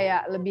buku-buku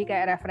kayak lebih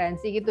kayak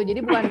referensi gitu.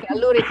 Jadi bukan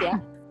kayak lurid ya.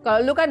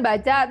 Kalau lu kan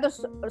baca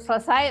terus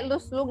selesai, lu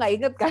nggak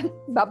inget kan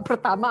bab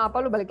pertama apa,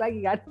 lu balik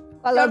lagi kan.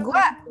 Kalau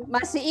gue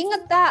masih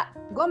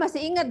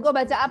inget gue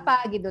baca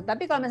apa gitu.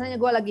 Tapi kalau misalnya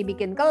gue lagi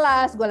bikin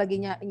kelas, gue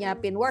lagi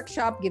nyiapin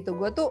workshop gitu,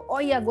 gue tuh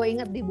gue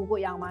inget di buku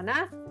yang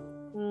mana,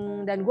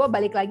 dan gue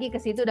balik lagi ke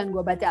situ dan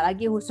gue baca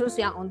lagi khusus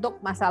yang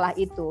untuk masalah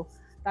itu.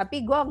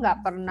 Tapi gue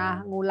nggak pernah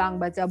ngulang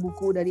baca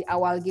buku dari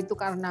awal gitu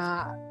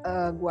karena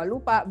gue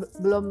lupa,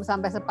 belum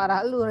sampai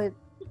separah lu.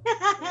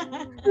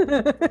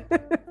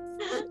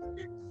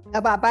 Gak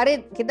apa-apa,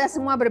 Rit. Kita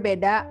semua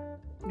berbeda.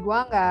 Gue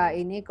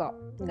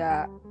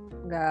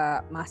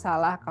nggak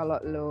masalah kalau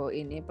lo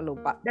ini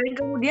pelupa. Dan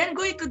kemudian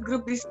gue ikut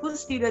grup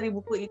diskusi dari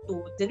buku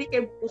itu. Jadi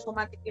kayak buku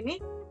somatik ini,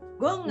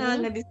 gue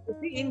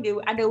ngediskusiin,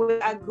 ada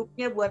WA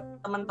grupnya buat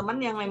teman-teman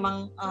yang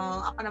memang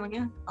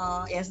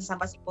ya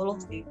sesama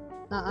psikolog sih.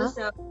 Terus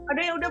ada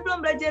yang udah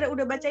belum belajar,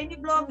 udah baca ini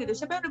belum gitu.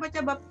 Siapa yang udah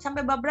baca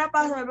sampai bab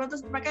berapa?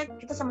 Terus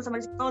kita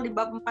sama-sama di sekolah di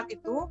bab 4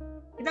 itu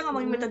kita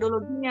ngomongin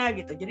metodologinya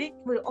gitu. Jadi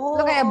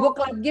lo kayak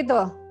book club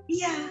gitu.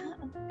 Iya.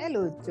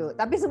 Lucu.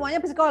 Tapi semuanya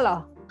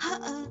psikolog.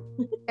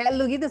 Kayak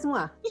lu gitu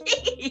semua.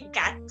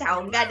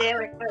 Kacau, enggak deh,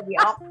 lebih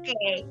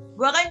oke.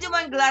 Gua kan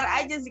cuma gelar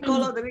aja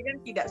psikolog, tapi kan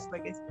tidak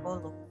sebagai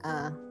psikolog.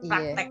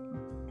 Praktek.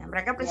 Ya,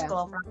 mereka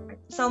psikolog praktek.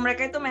 So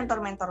mereka itu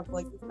mentor-mentor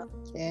gue gitu.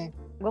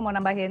 Gue mau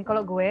nambahin,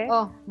 kalau gue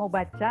mau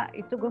baca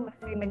itu gue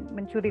mesti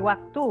mencuri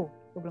waktu.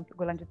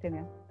 Gue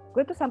lanjutin ya.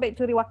 Gue tuh sampai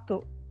curi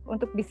waktu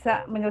untuk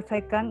bisa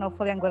menyelesaikan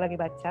novel yang gue lagi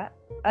baca.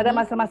 Ada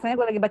masa-masanya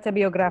gue lagi baca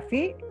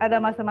biografi,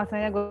 ada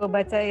masa-masanya gue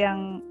baca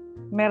yang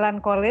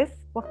melankolis.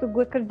 Waktu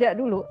gue kerja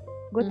dulu,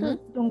 gue tuh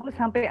tunggu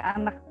sampai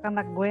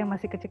anak-anak gue yang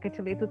masih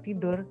kecil-kecil itu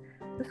tidur.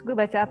 Terus gue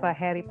baca apa?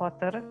 Harry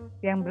Potter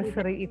yang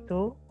berseri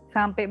itu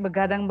sampai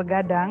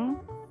begadang-begadang.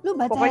 Lu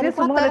baca pokoknya Harry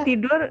semua Potter? udah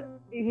tidur.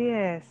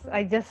 Yes,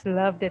 I just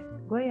loved it.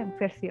 Gue yang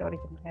versi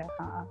original.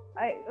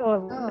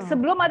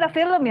 Sebelum ada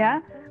film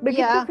ya,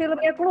 begitu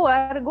filmnya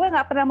keluar, gue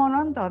nggak pernah mau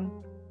nonton.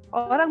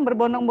 Orang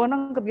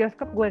berbondong-bondong ke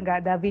bioskop, gue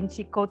nggak. Da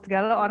Vinci Code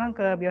segala orang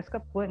ke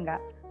bioskop, gue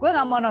nggak. Gue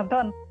nggak mau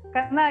nonton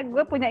karena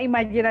gue punya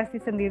imajinasi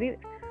sendiri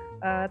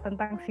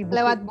tentang si buku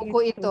lewat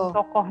buku itu.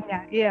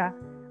 Tokohnya. Iya.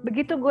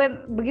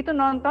 Begitu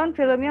nonton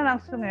filmnya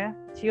langsung ya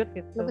ciut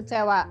gitu. Lu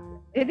kecewa.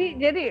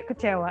 Jadi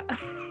kecewa.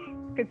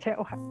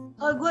 Kecewa.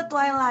 Oh, gue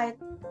Twilight.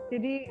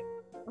 Jadi,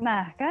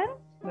 nah kan,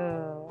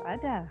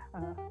 ada.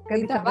 Gak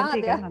bisa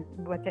berhenti kan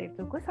baca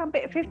itu. Gue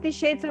sampai 50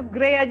 Shades of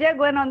Grey aja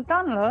gue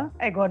nonton loh.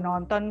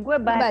 Gue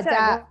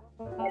baca.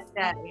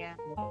 Ya.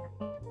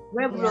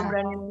 Gue belum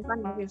berani nonton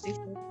 50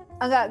 Shades.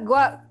 Enggak,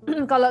 gue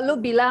kalau lu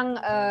bilang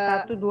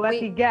 1,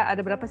 2, 3,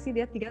 ada berapa sih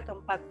dia? 3 atau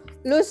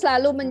 4? Lu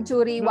selalu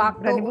mencuri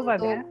waktu untuk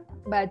ya?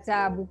 baca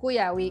buku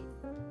ya, Wi.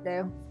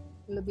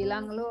 Lu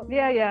bilang lu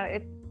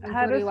Iya,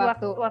 harus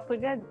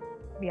waktunya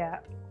ya.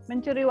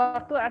 Mencuri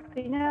waktu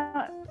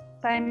artinya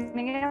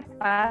timingnya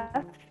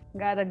pas,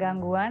 nggak ada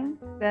gangguan,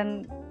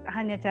 dan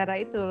hanya cara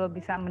itu lo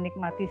bisa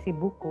menikmati si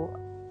buku.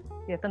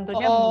 Ya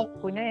tentunya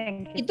bukunya yang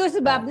itu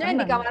sebabnya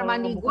di kamar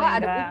mandi gua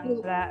ada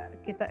buku.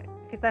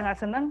 Kita nggak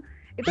seneng,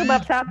 itu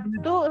bab 1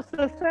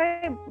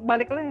 selesai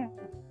balik lagi.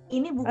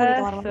 Ini buku di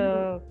kamar mandi.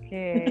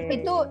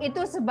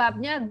 Itu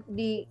sebabnya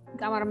di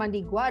kamar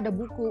mandi gua ada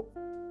buku.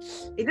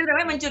 Itu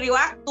namanya mencuri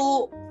waktu.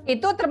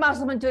 Itu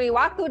termasuk mencuri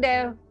waktu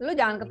deh. Lu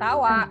jangan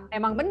ketawa.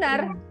 Emang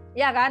benar.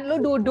 Ya kan?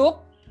 Lu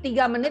duduk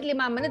 3 menit, 5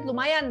 menit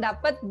lumayan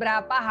dapat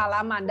berapa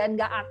halaman dan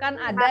gak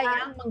akan ada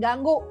yang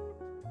mengganggu.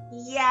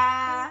 Iya.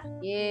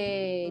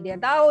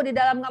 Dia tahu di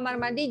dalam kamar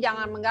mandi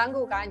jangan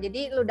mengganggu kan.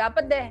 Jadi lu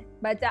dapet deh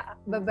baca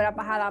beberapa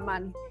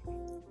halaman.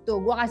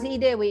 Tuh, gua kasih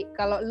ide, Wi.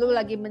 Kalau lu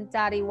lagi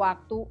mencari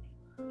waktu,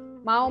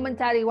 mau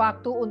mencari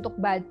waktu untuk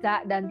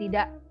baca dan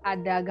tidak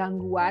ada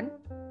gangguan,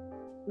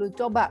 lu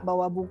coba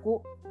bawa buku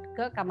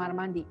ke kamar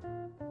mandi.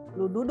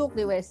 Lu duduk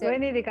di WC. Gue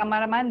ini di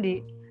kamar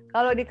mandi.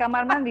 Kalau di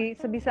kamar mandi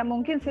sebisa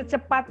mungkin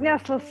secepatnya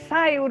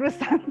selesai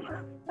urusan.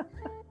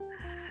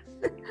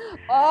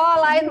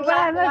 Lain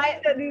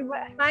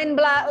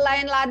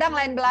ladang,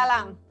 lain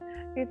belalang.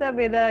 Kita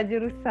beda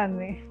jurusan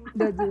nih.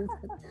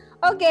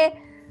 Oke.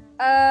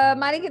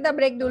 Mari kita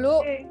break dulu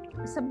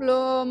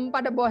sebelum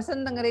pada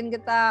bosen dengerin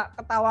kita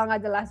ketawa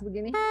nggak jelas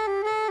begini.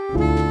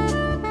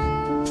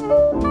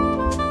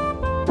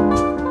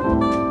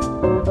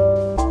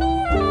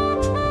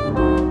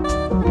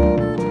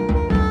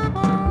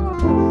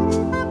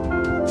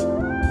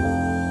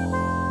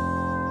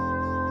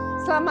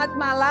 Selamat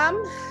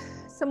malam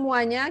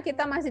semuanya,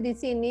 kita masih di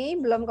sini,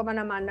 belum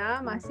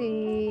kemana-mana,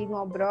 masih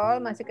ngobrol,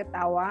 masih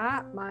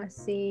ketawa,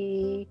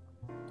 masih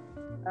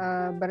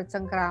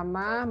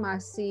bercengkrama,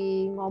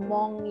 masih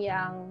ngomong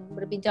yang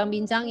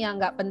berbincang-bincang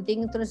yang nggak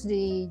penting terus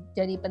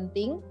jadi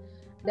penting,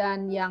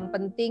 dan yang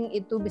penting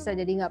itu bisa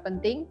jadi nggak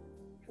penting.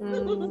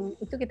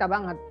 Itu kita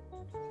banget.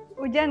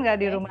 Hujan nggak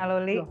di rumah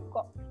Loli?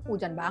 Kok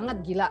hujan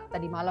banget, gila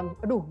tadi malam.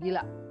 Aduh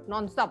gila,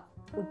 nonstop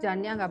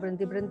hujannya nggak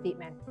berhenti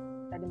men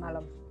tadi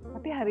malam.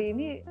 Tapi hari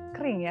ini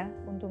kering ya,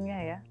 untungnya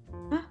ya.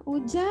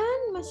 Hujan,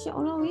 Masya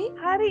Allah, Wi.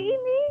 Hari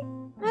ini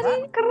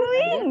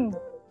kering.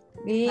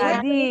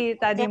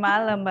 Tadi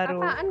malam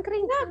baru. Apaan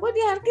kering? Enggak, gue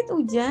di Harkit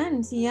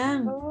hujan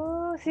siang.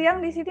 Oh,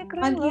 siang di sini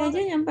kering. Pagi aja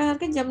nyampe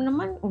Harkit jam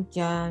 6-an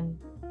hujan.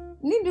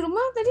 Ini di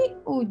rumah tadi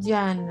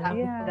hujan.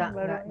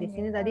 Enggak. Di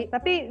sini tadi.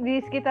 Tapi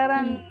di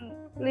sekitaran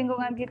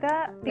lingkungan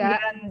kita,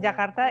 pinggiran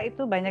Jakarta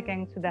itu banyak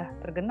yang sudah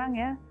tergenang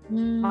ya.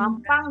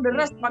 Mampang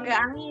deres pakai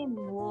angin.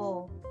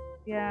 Wow.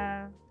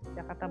 Ya,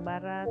 Jakarta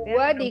Barat.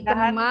 Gua di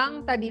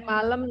Kemang tadi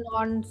malam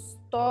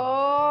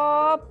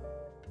nonstop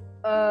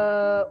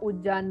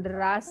hujan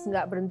deras,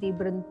 nggak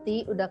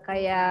berhenti, udah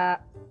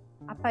kayak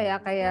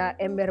kayak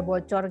ember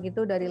bocor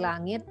gitu dari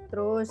langit.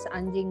 Terus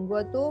anjing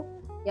gua tuh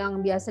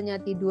yang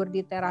biasanya tidur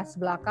di teras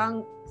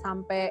belakang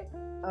sampai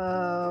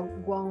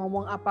gua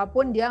ngomong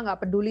apapun dia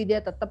nggak peduli,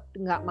 dia tetap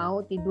nggak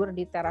mau tidur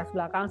di teras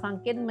belakang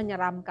saking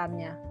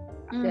menyeramkannya.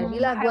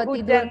 Jadilah gua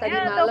tidur tadi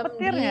malam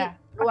di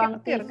ruang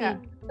TV.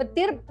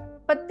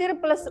 Petir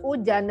plus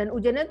hujan, dan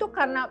hujannya tuh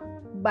karena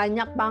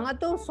banyak banget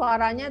tuh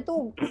suaranya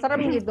tuh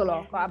serem gitu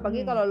loh.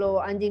 Apalagi kalau lo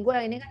anjing gue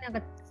yang ini kan yang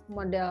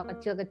model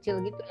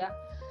kecil-kecil gitu ya.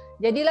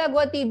 Jadilah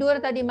gue tidur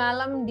tadi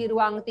malam di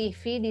ruang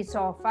TV di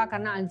sofa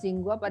karena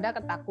anjing gue pada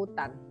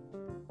ketakutan.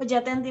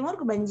 Pejaten Timur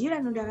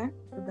kebanjiran udah kan?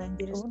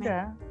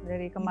 Udah,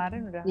 dari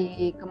kemarin udah.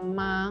 Di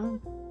Kemang,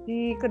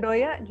 di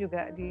Kedoya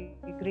juga, di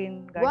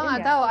Green Garden. Gue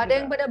nggak tahu ada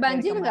yang pada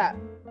banjir nggak?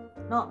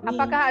 No,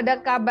 apakah ada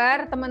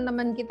kabar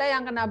teman-teman kita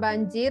yang kena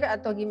banjir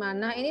atau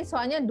gimana? Ini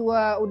soalnya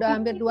udah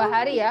hampir 2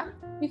 hari ya.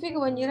 TV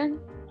kebanjiran.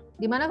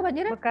 Di mana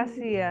kebanjiran?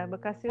 Bekasi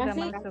udah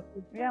masuk.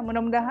 Ya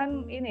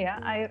mudah-mudahan ini ya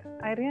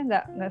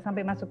airnya nggak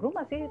sampai masuk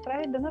rumah sih.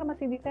 Terakhir dengar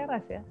masih di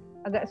teras ya.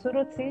 Agak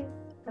surut sih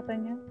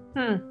katanya.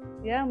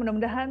 Ya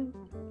mudah-mudahan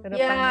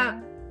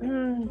kedepannya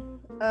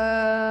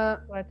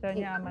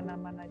cuacanya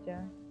aman-aman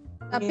aja.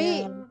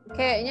 Tapi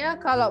kayaknya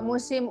kalau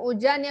musim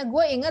hujan ya,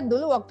 gue inget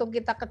dulu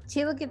waktu kita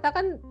kecil kita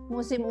kan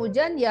musim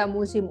hujan ya,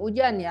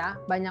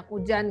 banyak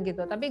hujan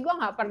gitu. Tapi gue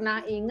nggak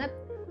pernah inget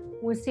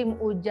musim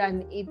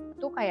hujan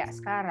itu kayak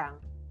sekarang.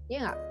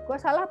 Iya nggak? Gue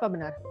salah apa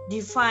benar?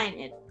 Define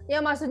it.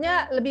 Ya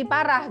maksudnya lebih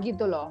parah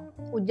gitu loh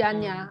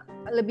hujannya,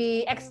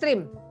 lebih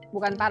ekstrim,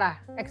 bukan parah,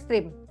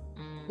 ekstrim.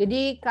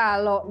 Jadi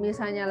kalau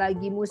misalnya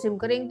lagi musim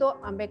kering tuh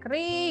sampai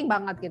kering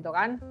banget gitu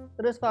kan.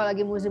 Terus kalau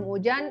lagi musim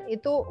hujan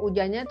itu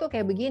hujannya tuh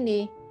kayak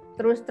begini.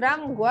 Terus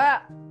terang gue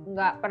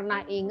nggak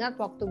pernah ingat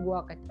waktu gue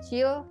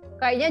kecil.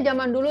 Kayaknya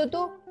zaman dulu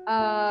tuh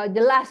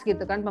jelas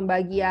gitu kan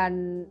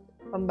pembagian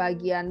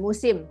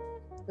musim.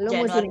 Lu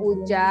musim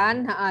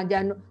hujan,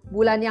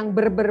 bulan yang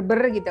ber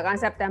gitu kan,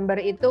 September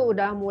itu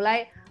udah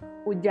mulai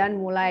hujan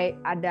mulai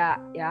ada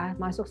ya,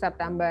 masuk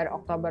September,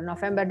 Oktober,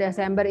 November,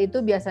 Desember itu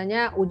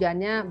biasanya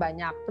hujannya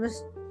banyak.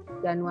 Terus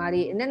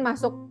Januari, ini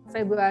masuk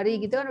Februari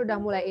gitu kan udah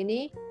mulai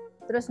ini,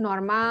 terus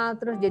normal,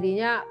 terus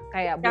jadinya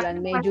kayak bulan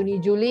Mei,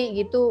 Juni, Juli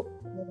gitu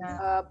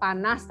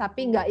panas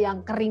tapi nggak yang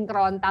kering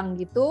kerontang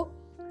gitu.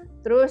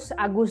 Terus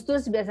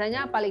Agustus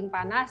biasanya paling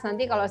panas,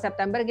 nanti kalau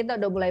September kita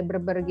udah mulai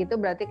ber gitu,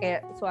 berarti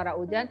kayak suara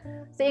hujan.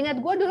 Seingat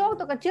gue dulu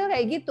waktu kecil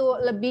kayak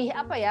gitu, lebih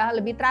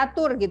lebih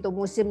teratur gitu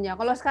musimnya.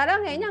 Kalau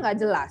sekarang kayaknya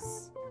nggak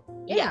jelas.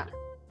 Iya.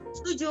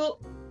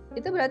 Setuju.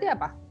 Itu berarti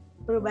apa?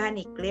 Perubahan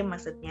iklim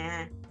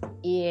maksudnya.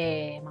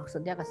 Iya,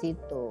 maksudnya ke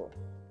situ.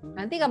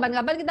 Nanti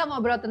kapan-kapan kita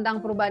ngobrol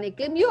tentang perubahan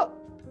iklim yuk.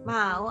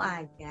 Mau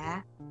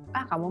aja.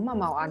 Kamu mah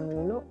mauan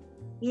dulu.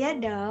 Iya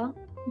dong.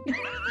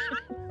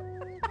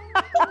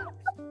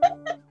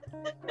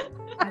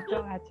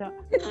 Ngaco.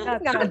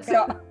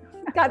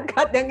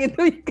 Cut yang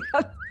itu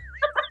ikat.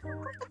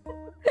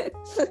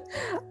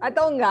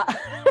 Atau enggak?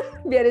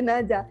 Biarin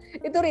aja.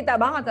 Itu Rita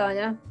banget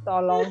soalnya.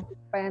 Tolong,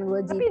 pengen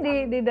gue jipa. Tapi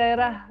di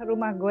daerah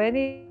rumah gue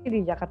nih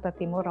di Jakarta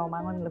Timur,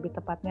 Rawamangun lebih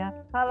tepatnya.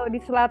 Kalau di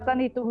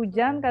selatan itu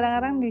hujan,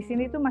 kadang-kadang di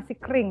sini tuh masih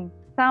kering.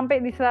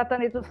 Sampai di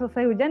selatan itu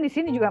selesai hujan, di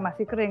sini juga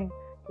masih kering.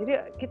 Jadi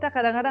kita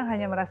kadang-kadang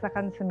hanya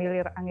merasakan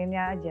semilir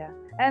anginnya aja.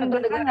 Atau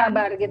dengar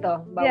kabar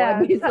gitu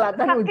bahwa di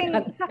selatan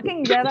hujan.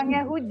 Saking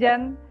jarangnya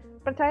hujan,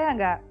 percaya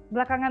nggak?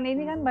 Belakangan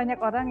ini kan banyak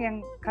orang yang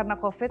karena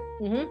COVID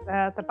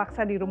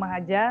terpaksa di rumah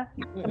aja.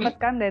 Sempet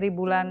kan dari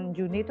bulan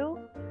Juni tuh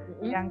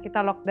yang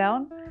kita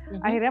lockdown.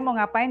 Akhirnya mau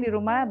ngapain di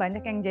rumah,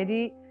 banyak yang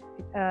jadi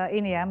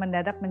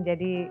mendadak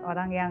menjadi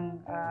orang yang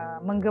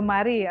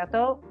menggemari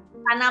atau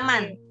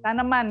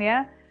tanaman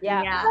ya.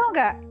 Tahu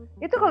nggak?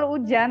 Itu kalau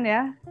hujan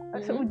ya,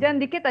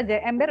 sehujan dikit aja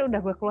ember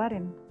udah gue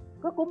keluarin.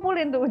 Gue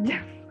kumpulin tuh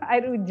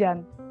air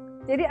hujan.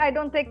 Jadi I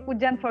don't take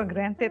hujan for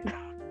granted.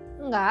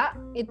 Enggak,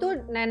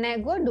 itu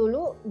nenek gue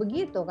dulu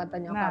begitu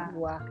kata nyokap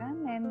gue. Kan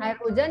air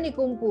hujan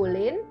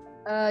dikumpulin,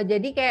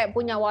 jadi kayak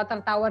punya water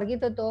tower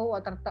gitu tuh,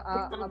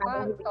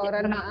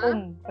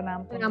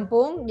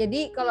 penampung.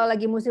 Jadi kalau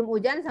lagi musim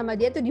hujan sama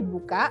dia tuh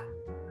dibuka.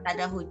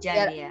 Ada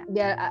hujan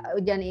biar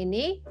hujan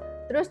ini.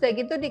 Terus dari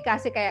gitu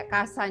dikasih kayak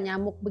kasa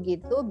nyamuk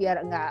begitu biar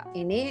enggak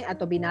ini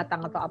atau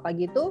binatang atau apa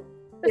gitu.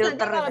 Terus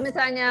nanti kalau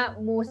misalnya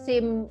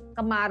musim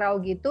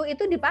kemarau gitu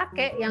itu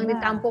dipakai yang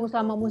ditampung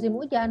selama musim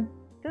hujan.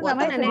 Itu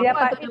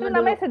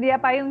namanya sedia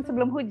payung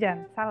sebelum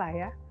hujan. Salah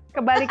ya.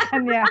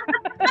 Kebalikannya.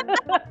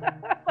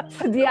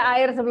 Sedia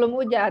air sebelum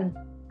hujan.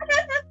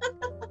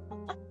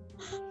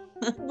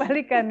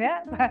 Kebalikannya.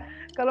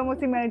 Kalau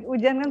musim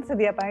hujan kan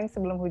sedia payung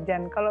sebelum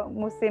hujan. Kalau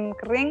musim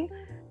kering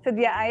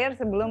sedia air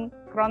sebelum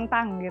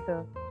kerontang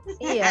gitu.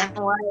 Iya.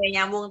 Wah,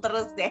 nyambung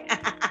terus deh.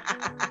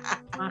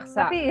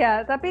 maksa.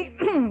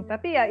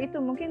 Tapi ya itu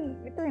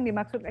mungkin itu yang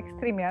dimaksud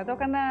ekstrim ya, atau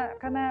karena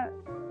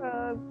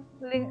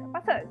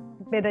masa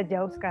beda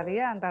jauh sekali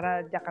ya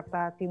antara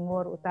Jakarta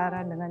Timur,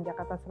 Utara dengan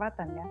Jakarta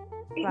Selatan ya.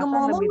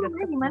 Ngomong-ngomong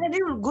lu di mana deh?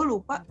 Gue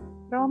lupa.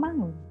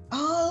 Rawamangun.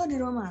 Oh, di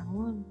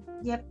Rawamangun.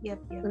 Yap.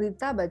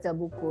 Rita baca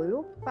buku,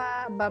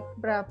 lupa bab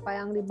berapa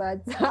yang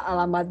dibaca,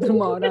 alamat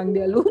rumah orang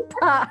dia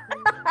lupa.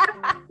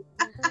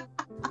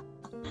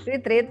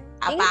 Rit,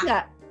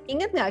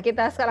 ingat nggak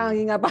kita sekarang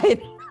lagi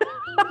ngapain?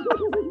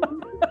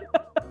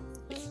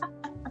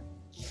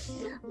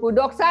 Bu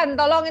Doksan,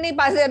 tolong ini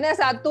pasiennya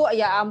 1,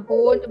 ya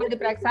ampun, coba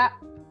diperiksa.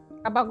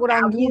 Apa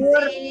kurang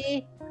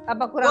gizi?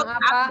 Apa kurang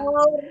apa?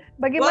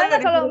 Bagaimana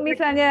kalau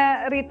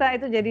misalnya Rita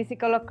itu jadi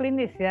psikolog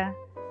klinis ya?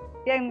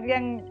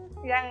 Yang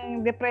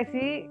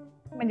depresi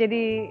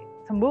menjadi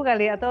sembuh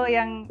kali, atau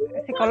yang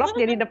psikolog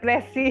jadi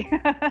depresi?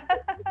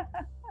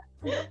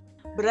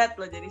 Berat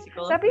loh jadi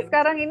psikolog. Tapi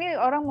sekarang ini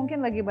orang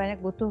mungkin lagi banyak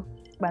butuh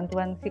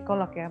bantuan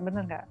psikolog ya,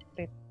 bener nggak,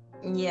 Rit?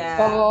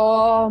 Iya.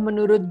 Oh,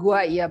 menurut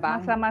gua iya,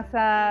 Bang.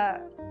 Masa-masa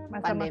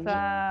Pandemi.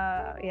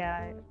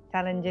 ya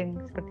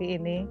challenging seperti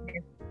ini.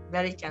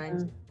 Very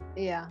challenging.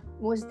 Iya,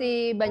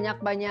 mesti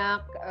banyak-banyak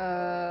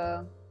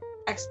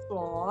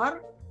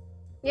Explore.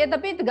 ya,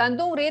 tapi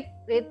tergantung Rit.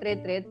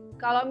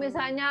 Kalau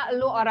misalnya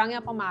lu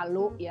orangnya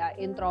pemalu ya,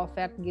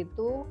 introvert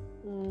gitu,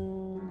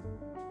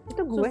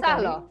 Itu gue susah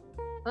kali. loh.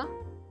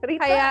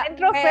 Rita Kayak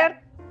introvert.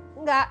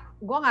 Enggak,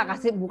 gua nggak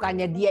kasih,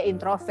 bukannya dia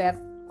introvert.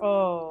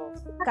 Oh.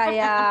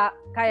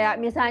 Kayak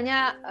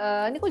misalnya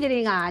ini kok jadi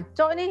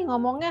ngaco nih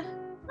ngomongnya.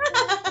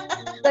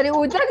 Dari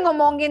hujan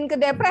ngomongin ke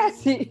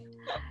depresi.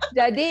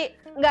 Jadi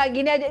nggak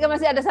gini aja,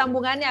 masih ada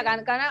sambungannya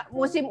kan, karena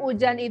musim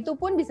hujan itu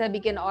pun bisa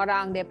bikin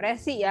orang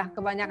depresi ya.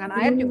 Kebanyakan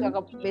air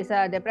juga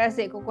bisa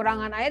depresi,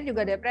 kekurangan air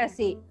juga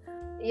depresi.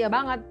 Iya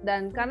banget,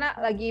 dan karena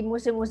lagi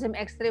musim-musim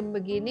ekstrim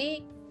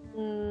begini,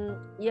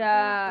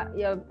 ya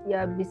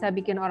bisa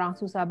bikin orang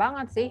susah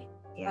banget sih.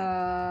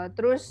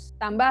 Terus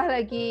tambah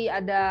lagi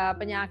ada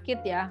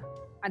penyakit ya,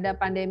 ada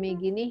pandemi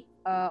gini,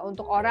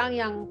 untuk orang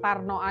yang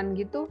parnoan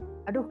gitu,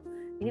 aduh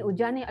ini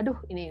hujan nih, aduh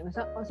ini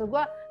maksud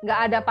gua nggak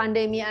ada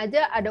pandemi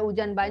aja, ada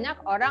hujan banyak,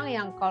 orang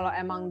yang kalau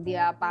emang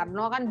dia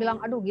parno kan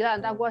bilang aduh gila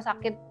entar gua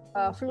sakit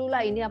flu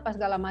lah ini apa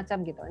segala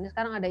macam gitu. Ini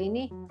sekarang ada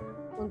ini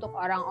untuk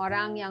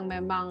orang-orang yang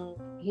memang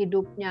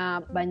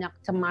hidupnya banyak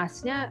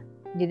cemasnya,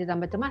 jadi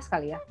tambah cemas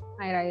kali ya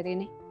akhir-akhir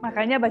ini.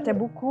 Makanya baca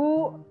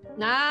buku.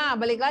 Nah,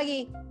 balik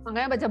lagi.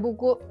 Makanya baca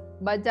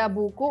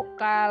buku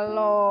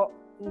kalau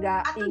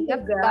nggak ingat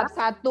bab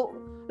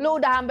 1, lu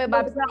udah sampai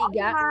bab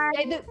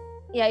 3,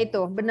 ya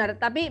itu benar.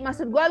 Tapi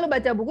maksud gua lu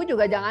baca buku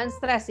juga jangan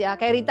stres ya.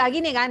 Kayak Rita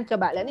gini kan,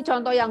 coba lihat ini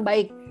contoh yang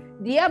baik.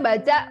 Dia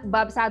baca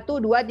bab 1,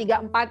 2,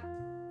 3,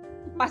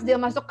 4. Pas dia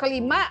masuk ke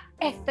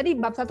 5, tadi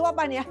bab 1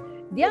 apaan ya?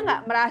 Dia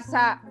nggak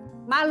merasa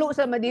malu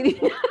sama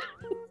dirinya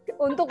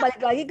untuk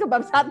balik lagi ke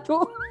bab 1.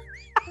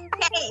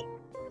 Hey,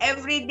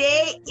 every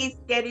day is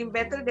getting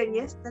better than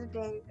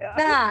yesterday.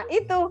 Nah,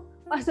 itu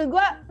maksud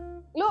gua,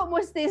 lu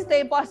mesti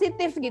stay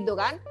positif gitu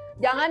kan.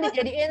 Jangan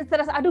dijadiin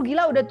stres, aduh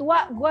gila udah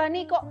tua, gua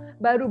nih kok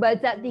baru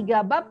baca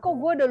 3 bab, kok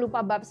gua udah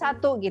lupa bab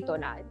 1 gitu.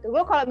 Nah, itu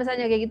lu kalau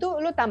misalnya kayak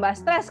gitu, lu tambah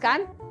stres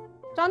kan.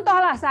 Contoh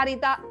lah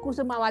Sarita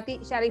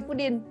Kusumawati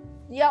Syarifuddin,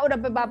 dia udah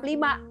sampai bab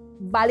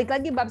 5, balik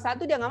lagi bab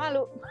 1 dia nggak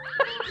malu.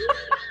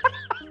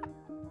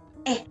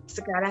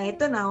 Sekarang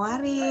itu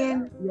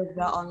nawarin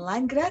yoga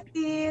online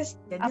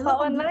gratis. Jadi apa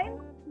online?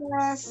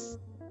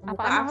 Yes.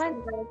 Apa online?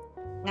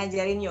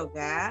 Ngajarin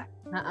yoga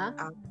Heeh.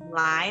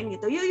 online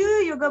gitu.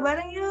 Yuk yoga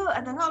bareng yuk.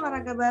 Atau enggak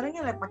olahraga bareng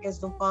yuk, pakai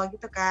Zoom call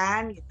gitu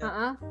kan gitu.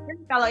 Dan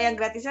kalau yang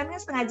gratisan kan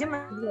setengah jam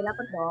bisa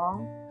dapat dong.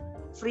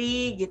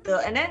 Free gitu.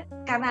 And then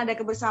karena ada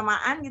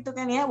kebersamaan gitu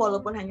kan ya,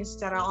 walaupun hanya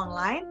secara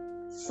online,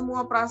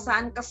 semua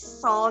perasaan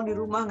kesel di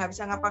rumah nggak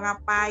bisa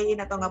ngapa-ngapain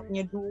atau nggak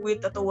punya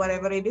duit atau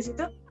whatever it is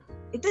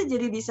itu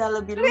jadi bisa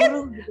lebih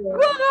luruh gitu.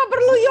 Gue nggak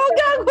perlu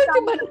yoga, gue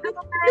cuma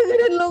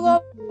dengerin lu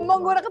ngomong,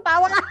 gue udah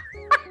ketawa.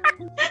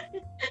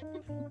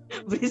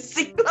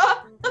 Berisik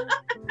loh.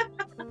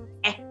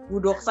 Bu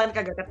Doksan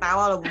kagak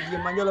ketawa loh,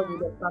 diem aja loh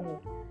Bu Doksan.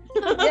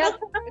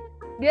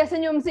 Dia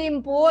senyum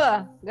simpul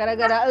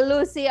gara-gara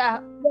elu sih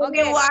ya.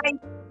 Oke.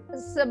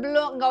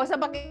 Sebelum nggak usah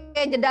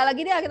pakai jeda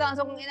lagi deh, kita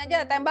langsung ini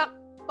aja tembak.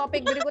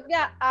 Topik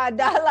berikutnya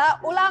adalah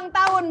ulang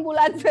tahun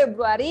bulan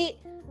Februari.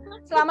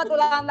 Selamat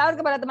ulang tahun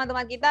kepada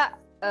teman-teman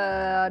kita.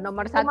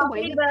 Nomor 1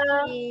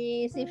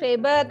 si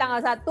Febe tanggal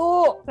 1.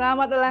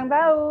 Selamat ulang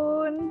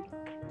tahun.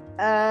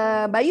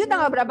 Bayu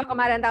tanggal berapa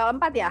kemarin? Tanggal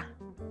 4 ya?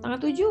 Tanggal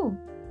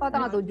 7. Oh,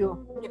 tanggal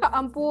 7. Ya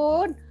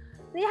ampun.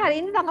 Ini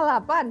hari ini tanggal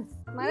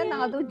 8. Kemarin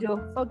tanggal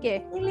 7.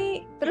 Oke.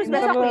 Lili. Terus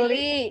besok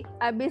Lili.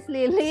 Abis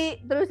Lili,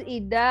 terus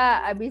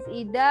Ida. Abis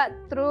Ida,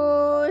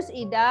 terus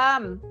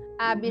Idam.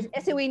 Abis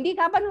si Windy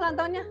kapan ulang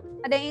tahunnya?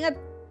 Ada yang ingat?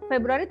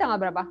 Februari tanggal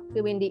berapa?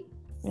 Si Windy?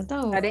 Nggak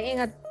tahu. Nggak ada yang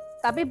ingat.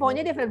 Tapi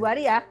pokoknya di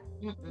Februari ya.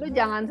 Lu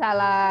jangan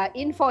salah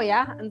info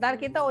ya. Ntar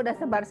kita udah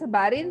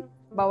sebar-sebarin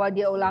bahwa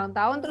dia ulang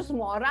tahun, terus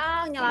semua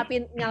orang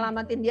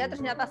nyelamatin dia,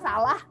 terus ternyata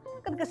salah.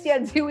 Kan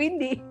kesian si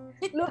Windy.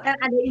 Lu kan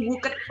ada Ibu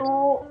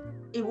Ketu.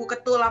 Ibu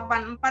Ketua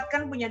 84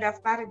 kan punya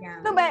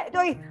daftarnya. Itu baik,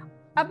 coy.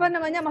 Apa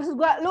namanya? Maksud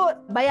gua, lu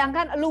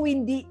bayangkan lu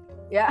Windy,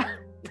 ya.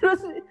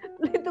 Terus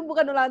itu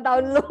bukan ulang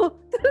tahun lu.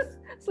 Terus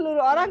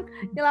seluruh orang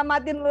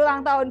nyelamatin lu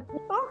ulang tahun.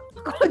 Oh,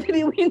 kalau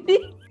jadi Windy,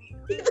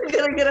 Itu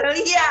gara-gara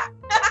Lia.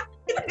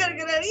 Itu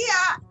gara-gara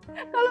Lia.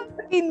 kalau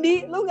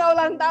Windy lu nggak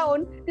ulang tahun,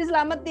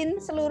 diselamatin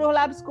seluruh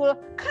lab school,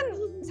 kan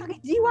sakit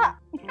jiwa.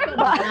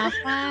 Kenapa?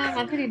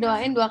 Nanti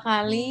didoain 2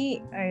 kali.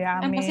 Ya,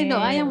 Kan pasti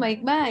doa yang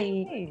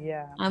baik-baik.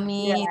 Iya.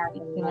 Amin. Iya,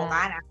 Itulah.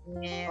 kan,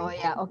 amin. Oh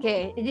ya,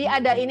 oke. Jadi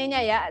ada ininya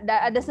ya,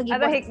 ada segi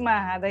Ada positif.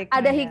 hikmah,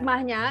 Ada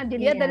hikmahnya,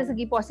 dilihat Iya. dari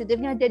segi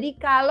positifnya. Jadi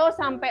kalau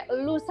sampai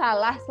lu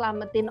salah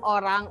selamatin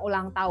orang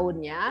ulang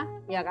tahunnya,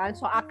 ya kan,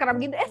 so akrab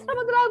gitu,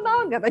 selamat ulang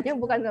tahun, katanya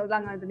bukan selamat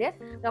ulang tahun dia,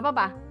 nggak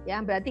apa-apa, ya.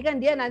 Berarti kan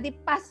dia nanti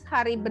pas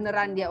hari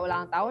beneran dia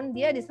ulang tahun,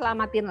 dia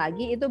diselamatin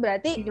lagi, itu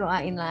berarti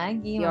Doain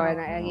lagi. doain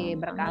lagi,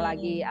 berkah Amin.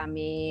 lagi,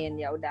 amin.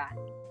 Ya udah.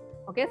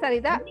 Oke,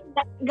 Sarita.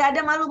 Nggak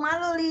ada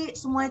malu-malu, Li.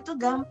 Semua itu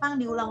gampang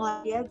diulang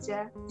lagi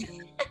aja.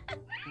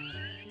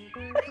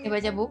 Ya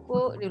baca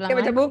buku, diulang Kayak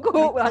baca lagi.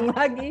 buku, ulang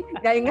lagi,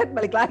 nggak ingat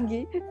balik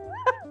lagi.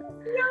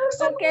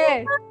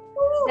 Oke.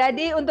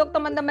 Jadi untuk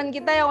teman-teman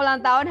kita yang ulang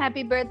tahun,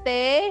 happy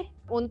birthday.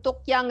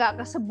 Untuk yang nggak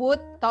kesebut,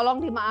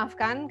 tolong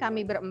dimaafkan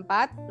kami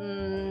berempat.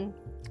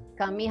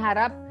 Kami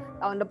harap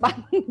tahun depan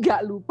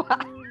nggak lupa.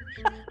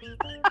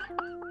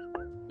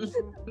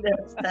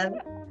 Dasar.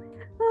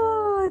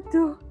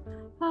 Aduh.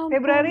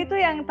 Februari itu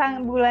yang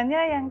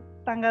bulannya yang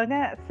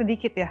tanggalnya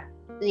sedikit ya.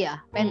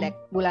 Iya, pendek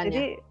bulannya.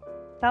 Jadi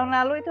tahun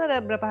lalu itu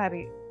ada berapa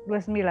hari?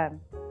 29.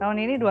 Tahun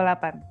ini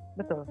 28.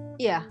 Betul.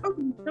 Iya, tahun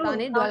ini Tahun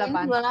ini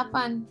 28.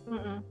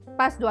 28.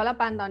 Pas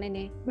 28 tahun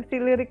ini. Mesti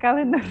lirik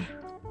kalender.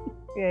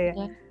 Iya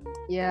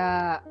ya.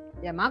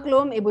 Ya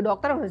maklum, ibu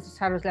dokter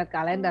harus lihat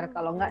kalender.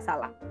 Kalau nggak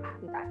salah,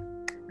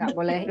 nggak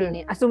boleh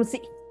ini asumsi.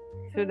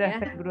 Sudah Ya.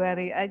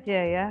 Februari aja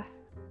ya.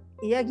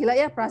 Iya gila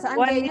ya perasaan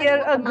 1 kayaknya year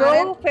kemarin.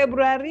 ago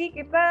Februari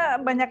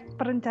kita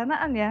banyak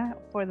perencanaan ya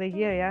for the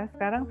year ya.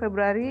 Sekarang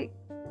Februari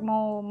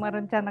mau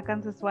merencanakan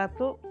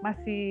sesuatu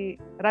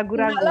masih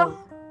ragu-ragu. Enggak loh.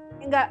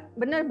 Enggak,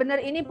 bener-bener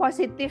ini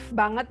positif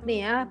banget nih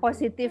ya.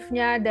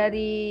 Positifnya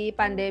dari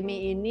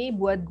pandemi ini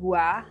buat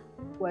gua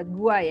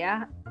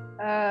ya.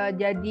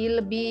 Jadi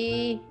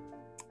lebih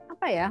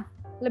apa ya?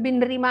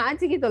 Lebih nerima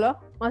aja gitu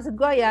loh. Maksud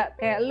gua ya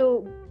kayak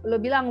lu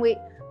bilang, Wi,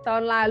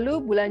 tahun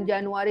lalu bulan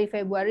Januari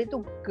Februari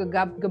tuh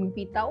gegap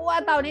gempita.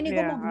 Wah, tahun ini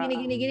gua mau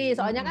gini.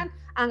 Soalnya kan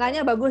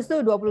angkanya bagus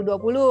tuh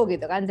 2020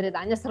 gitu kan,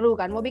 ceritanya seru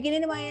kan. Mau bikin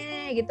ini mah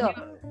gitu.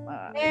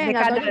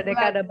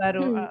 Dekade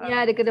baru.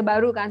 Ya, dekade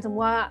baru kan,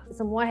 semua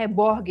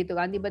heboh gitu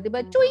kan.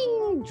 Tiba-tiba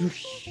cuing,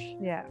 jush,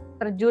 Ya.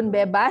 terjun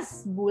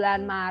bebas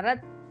bulan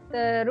Maret.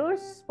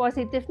 Terus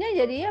positifnya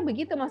jadi ya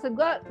begitu, maksud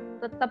gua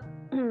tetap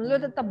lu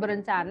tetap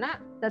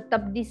berencana,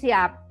 tetap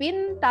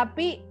disiapin,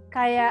 tapi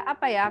kayak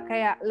apa ya,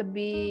 kayak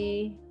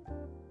lebih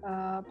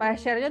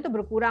pressure-nya tuh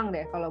berkurang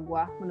deh kalau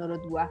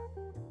menurut gua.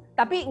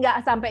 Tapi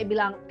nggak sampai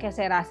bilang kayak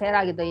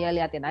sera-sera gitu ya,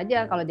 liatin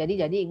aja kalau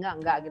jadi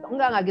enggak gitu.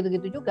 Enggak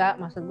gitu-gitu juga.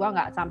 Maksud gua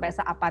nggak sampai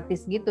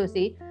seapatis gitu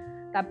sih.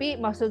 Tapi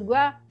maksud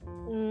gua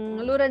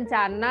lu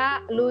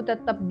rencana, lu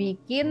tetap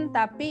bikin,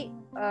 tapi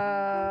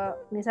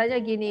misalnya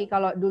gini,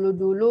 kalau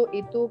dulu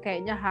itu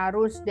kayaknya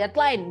harus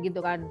deadline gitu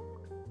kan.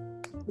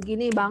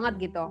 Begini banget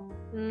gitu.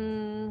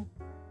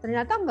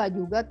 Ternyata enggak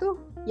juga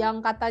tuh.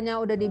 Yang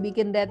katanya udah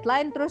dibikin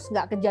deadline terus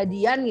nggak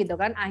kejadian gitu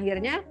kan,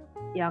 akhirnya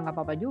ya nggak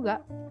apa-apa juga.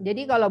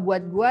 Jadi kalau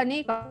buat gua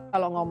nih,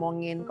 kalau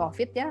ngomongin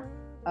COVID ya,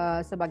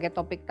 sebagai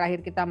topik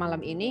terakhir kita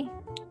malam ini,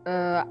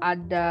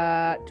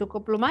 ada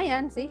cukup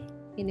lumayan sih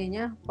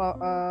ininya,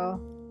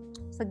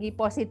 segi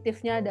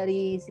positifnya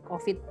dari si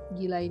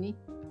COVID gila ini.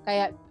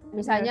 Kayak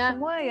misalnya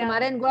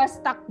kemarin gua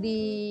stuck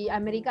di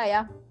Amerika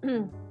ya,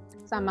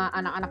 sama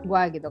anak-anak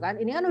gue gitu kan.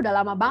 Ini kan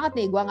udah lama banget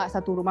nih gue nggak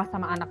satu rumah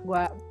sama anak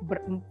gue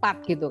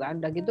berempat gitu kan.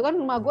 Udah gitu kan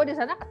rumah gue di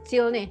sana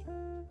kecil nih.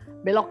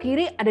 Belok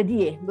kiri ada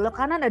dia, belok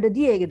kanan ada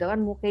dia gitu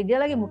kan. Mukai dia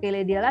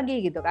lagi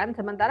gitu kan.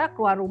 Sementara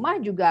keluar rumah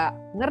juga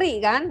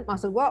ngeri kan.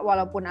 Maksud gue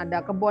walaupun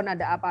ada kebun,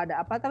 ada apa,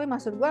 tapi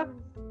maksud gue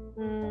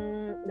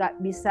nggak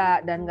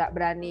bisa dan nggak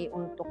berani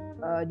untuk.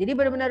 Jadi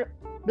benar-benar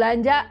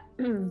belanja.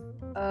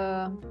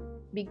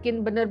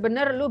 Bikin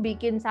bener-bener lu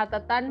bikin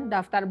catatan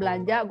daftar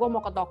belanja, gue mau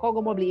ke toko,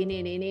 gue mau beli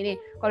ini.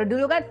 Kalau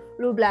dulu kan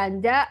lu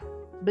belanja,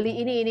 beli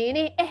ini,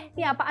 ini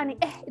apaan nih,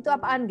 itu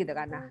apaan gitu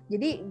kan. Nah,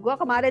 jadi gue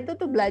kemarin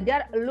tuh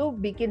belajar lu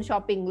bikin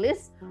shopping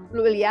list,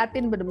 lu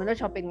liatin bener-bener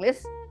shopping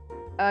list,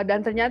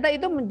 dan ternyata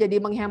itu menjadi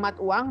menghemat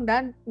uang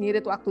dan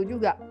ngirit waktu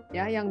juga.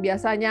 Ya, yang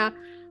biasanya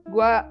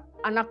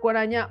anak gue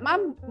nanya,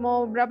 Mam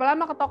mau berapa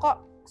lama ke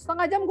toko?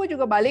 Setengah jam gue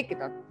juga balik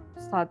gitu.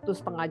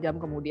 1,5 jam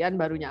kemudian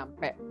baru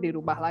nyampe di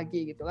rumah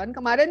lagi gitu kan.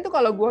 Kemarin tuh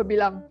kalau gue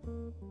bilang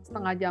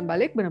setengah jam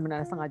balik,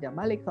 benar-benar setengah jam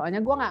balik.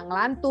 Soalnya gue nggak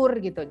ngelantur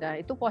gitu. Dan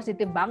itu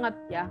positif banget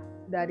ya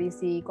dari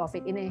si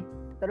COVID ini.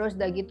 Terus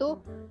udah gitu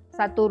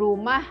satu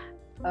rumah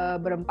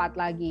berempat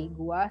lagi.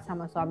 Gue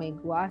sama suami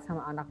gue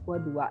sama anak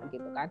gue 2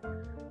 gitu kan.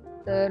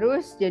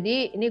 Terus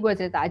jadi ini gue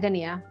cerita aja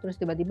nih ya.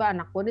 Terus tiba-tiba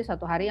anak gue nih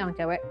satu hari yang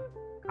cewek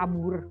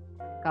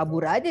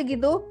kabur aja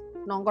gitu.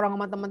 Nongkrong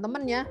sama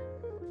temen-temennya.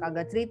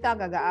 kagak cerita,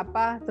 kagak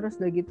apa. Terus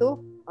udah gitu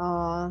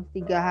 3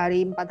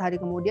 hari 4 hari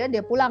kemudian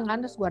dia pulang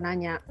kan, terus gue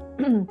nanya,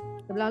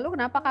 dia bilang, lu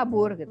kenapa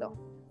kabur gitu?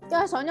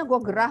 Ya soalnya gue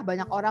gerah,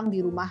 banyak orang di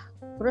rumah.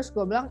 Terus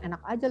gue bilang,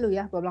 enak aja lu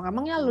ya. Gue bilang,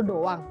 emangnya lu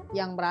doang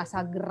yang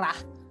merasa gerah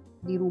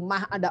di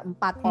rumah ada 4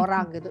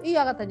 orang gitu.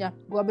 Iya katanya,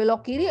 gue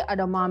belok kiri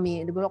ada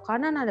mami, di belok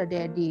kanan ada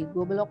daddy,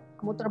 gue belok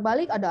muter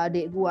balik ada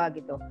adik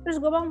gue gitu.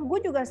 Terus gue bilang, gue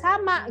juga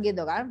sama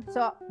gitu kan.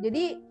 So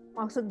jadi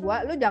maksud gue,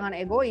 lu jangan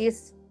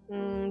egois,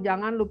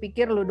 jangan lu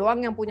pikir lu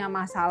doang yang punya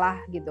masalah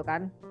gitu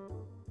kan.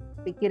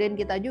 Pikirin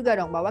kita juga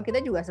dong, bahwa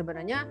kita juga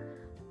sebenarnya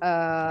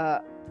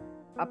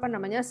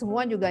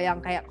semua juga yang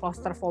kayak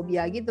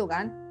claustrophobia gitu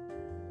kan.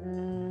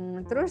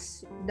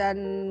 Terus dan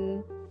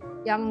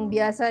yang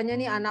biasanya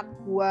nih anak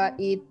gua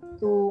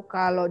itu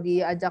kalau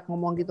diajak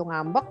ngomong gitu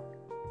ngambek.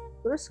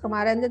 Terus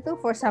kemarin itu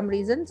for some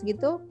reasons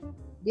gitu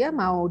dia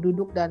mau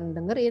duduk dan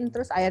dengerin.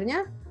 Terus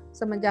akhirnya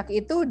semenjak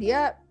itu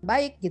dia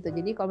baik gitu.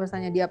 Jadi kalau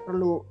misalnya dia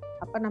perlu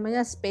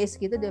space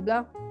gitu, dia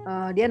bilang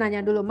dia nanya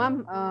dulu,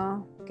 Mam,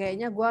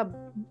 kayaknya gua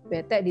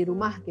bete di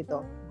rumah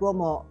gitu. Gua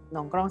mau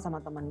nongkrong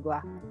sama teman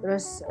gua.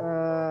 Terus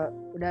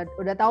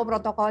udah tahu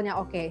protokolnya.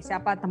 Oke,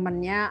 siapa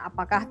temennya?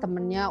 Apakah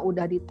temennya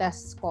udah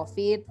dites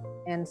COVID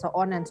and so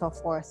on and so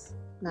forth.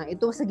 Nah,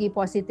 itu segi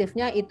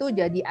positifnya itu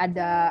jadi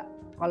ada,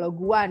 kalau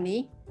gua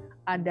nih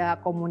ada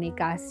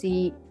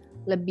komunikasi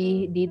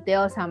lebih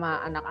detail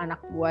sama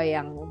anak-anak gue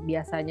yang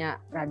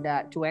biasanya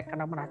rada cuek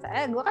karena merasa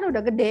gue kan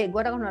udah gede,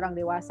 gue kan orang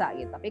dewasa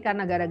gitu. Tapi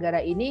karena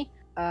gara-gara ini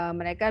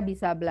mereka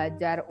bisa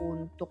belajar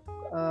untuk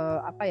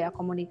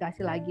komunikasi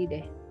lagi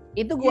deh.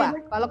 Itu gue.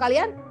 Kalau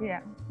kalian?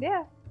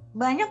 Iya.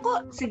 Banyak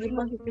kok segi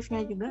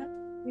positifnya juga.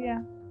 Iya.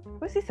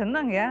 Gue sih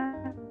senang ya.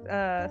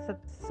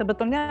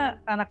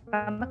 Sebetulnya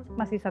anak-anak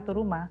masih satu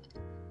rumah.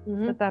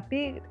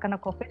 Tetapi karena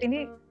COVID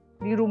ini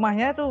di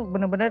rumahnya tuh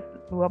benar-benar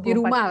 24 di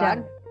rumah jam.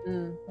 Kan?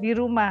 Di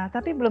rumah,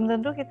 tapi belum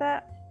tentu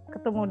kita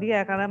ketemu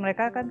dia karena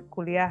mereka kan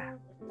kuliah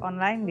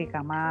online di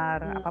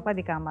kamar, apa-apa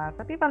di kamar.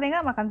 Tapi paling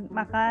nggak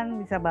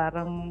makan bisa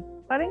bareng.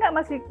 Paling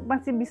nggak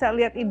masih bisa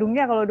lihat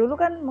hidungnya. Kalau dulu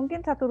kan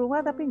mungkin satu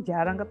rumah tapi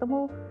jarang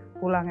ketemu.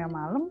 Pulangnya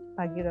malam,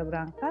 pagi udah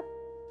berangkat.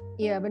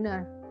 Iya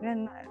benar.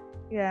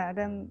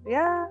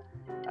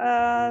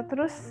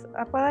 Terus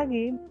apa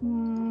lagi?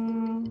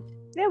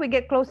 We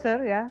get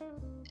closer ya.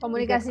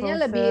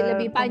 Komunikasinya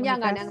lebih panjang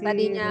kan yang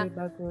tadinya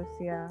bagus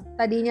ya.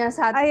 Tadinya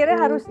satu akhirnya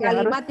harus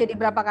jadi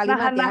berapa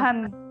kalimat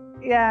nahan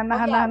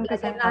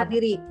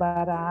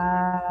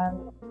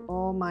kesabaran.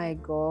 Oh my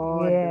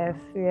god. Yes,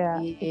 ya.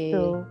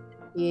 Itu.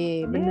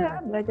 Iya,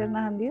 benar. Belajar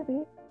nahan diri.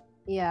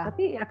 Iya.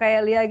 Tapi ya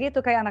kayak Lia gitu,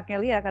 kayak anaknya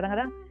Lia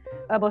kadang-kadang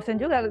bosen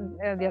juga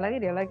dia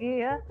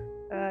lagi ya.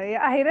 Ya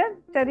akhirnya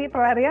cari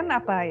pelarian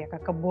apa ya, ke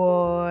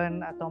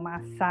kebun atau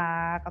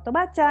masak atau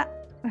baca.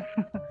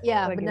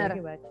 Iya benar.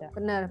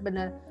 Benar.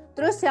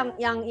 Terus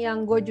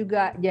yang gue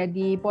juga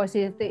jadi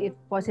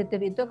positif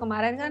itu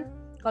kemarin kan,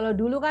 kalau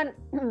dulu kan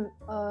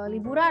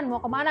liburan mau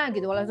kemana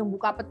gitu, langsung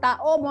buka peta,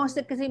 mau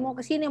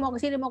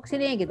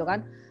kesini gitu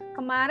kan.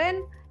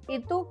 Kemarin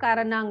itu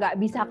karena nggak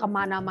bisa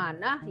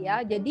kemana-mana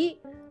ya, jadi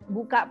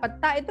buka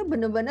peta itu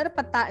benar-benar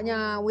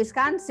petanya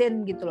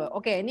Wisconsin gitu loh.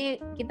 Oke,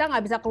 ini kita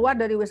nggak bisa keluar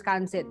dari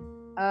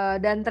Wisconsin.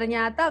 Dan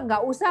ternyata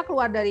nggak usah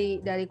keluar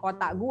dari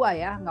kota gua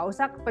ya, nggak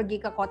usah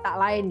pergi ke kota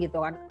lain gitu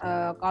kan.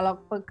 Kalau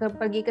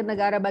pergi ke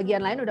negara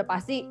bagian lain udah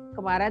pasti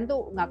kemarin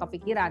tuh nggak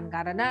kepikiran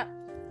karena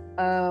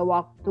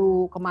waktu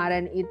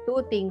kemarin itu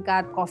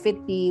tingkat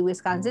COVID di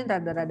Wisconsin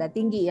rada-rada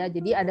tinggi ya.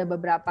 Jadi ada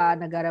beberapa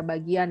negara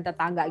bagian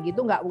tetangga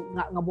gitu nggak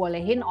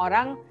ngebolehin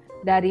orang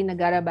dari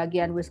negara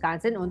bagian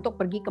Wisconsin untuk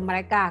pergi ke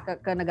mereka,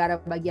 ke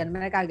negara bagian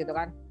mereka gitu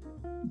kan.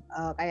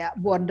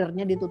 Kayak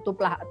bordernya ditutup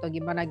lah atau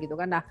gimana gitu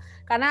kan. Nah,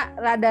 karena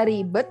rada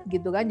ribet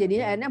gitu kan,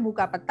 jadinya akhirnya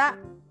buka peta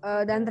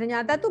dan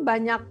ternyata tuh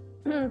banyak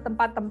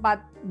tempat-tempat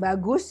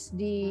bagus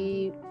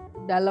di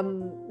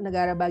dalam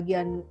negara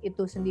bagian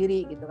itu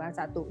sendiri gitu kan.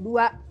 1,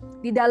 2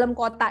 di dalam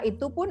kota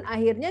itu pun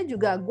akhirnya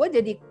juga gue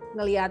jadi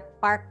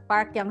ngelihat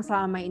park-park yang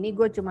selama ini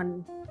gue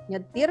cuman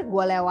nyetir,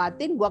 gue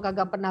lewatin, gue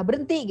kagak pernah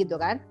berhenti gitu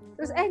kan.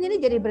 Terus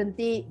ini jadi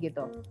berhenti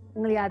gitu,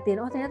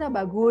 ngeliatin, ternyata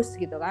bagus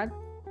gitu kan.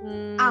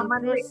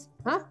 Aman terus,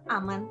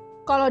 aman.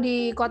 Kalau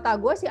di kota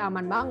gue sih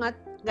aman banget.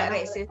 Nggak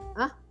racist.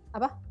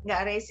 Apa?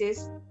 Nggak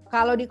racist.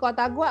 Kalau di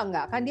kota gue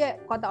enggak, kan dia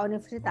kota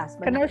universitas.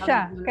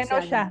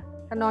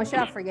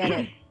 Kenosha, forget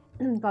it.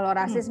 Kalau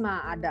rasis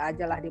mah ada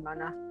aja lah di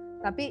mana.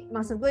 Tapi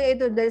maksud gue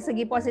itu dari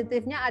segi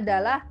positifnya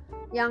adalah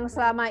yang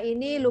selama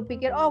ini lu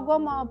pikir, gue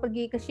mau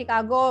pergi ke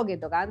Chicago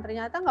gitu kan.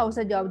 Ternyata nggak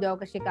usah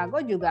jauh-jauh ke Chicago,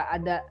 juga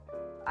ada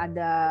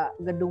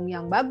gedung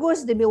yang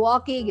bagus di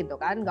Milwaukee gitu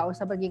kan, nggak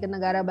usah pergi ke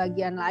negara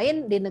bagian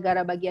lain, di negara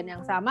bagian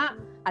yang sama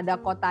ada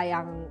kota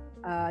yang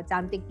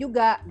cantik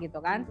juga gitu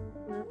kan.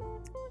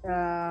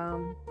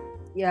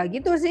 Ya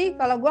gitu sih,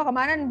 kalau gue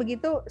kemarin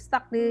begitu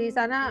stuck di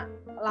sana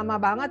lama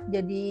banget,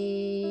 jadi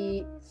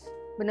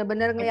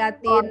bener-bener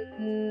ngeliatin,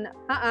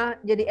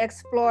 jadi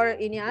explore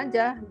ini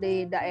aja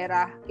di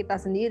daerah kita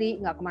sendiri,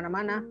 nggak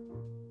kemana-mana.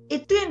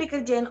 Itu yang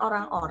dikerjain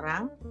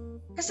orang-orang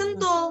ke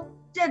Sentul.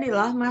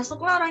 Jadilah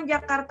masuklah orang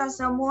Jakarta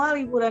semua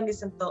liburan di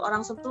Sentul.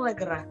 Orang Sentul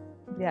gerah.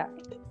 Ya,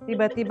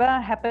 tiba-tiba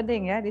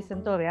happening ya di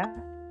Sentul ya.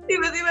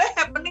 Tiba-tiba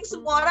happening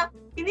semua orang.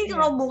 Ini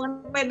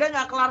rombongan sepeda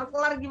nggak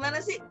kelar-kelar gimana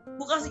sih?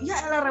 Bukan sih, ya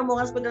elah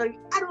rombongan sepeda lagi.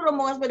 Aduh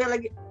rombongan sepeda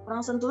lagi.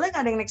 Orang Sentulnya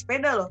nggak ada yang naik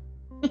sepeda loh.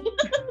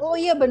 Oh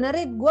iya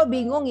benerin, gue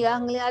bingung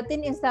ya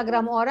ngeliatin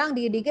Instagram orang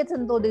dikit-dikit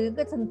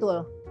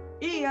sentul.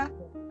 Iya.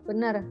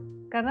 Bener.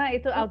 Karena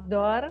itu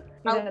outdoor,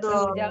 tidak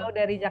terlalu jauh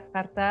dari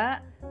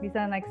Jakarta,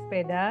 bisa naik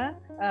sepeda.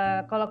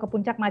 Kalau ke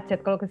puncak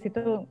macet, kalau ke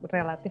situ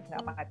relatif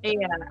nggak macet.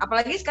 Iya,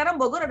 apalagi sekarang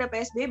Bogor ada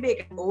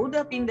PSBB, kan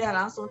udah pindah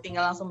langsung,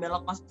 tinggal langsung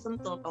belok masuk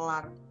Sentul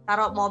kelar.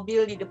 Taruh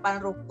mobil di depan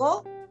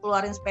ruko,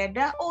 keluarin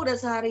sepeda, udah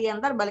seharian,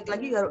 ntar balik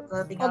lagi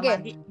tinggal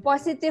mandi.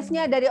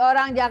 Positifnya dari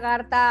orang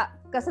Jakarta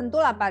ke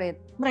Sentul apa,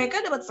 Rit? Mereka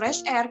dapat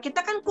fresh air,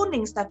 kita kan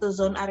kuning status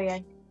zone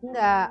areanya.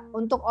 Enggak,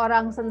 untuk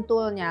orang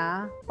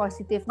Sentulnya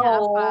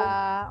positifnya apa?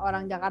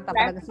 Orang Jakarta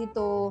pada ke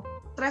situ.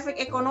 Traffic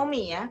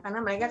ekonomi ya,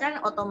 karena mereka kan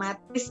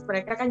otomatis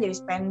mereka kan jadi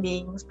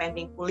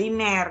spending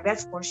kuliner,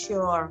 that's for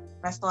sure.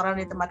 Restoran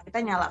di tempat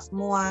kita nyala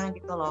semua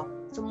gitu loh.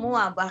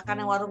 Semua, bahkan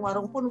yang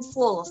warung-warung pun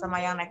full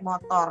sama yang naik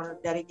motor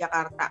dari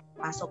Jakarta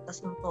masuk ke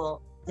Sentul.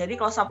 Jadi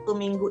kalau Sabtu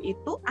Minggu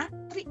itu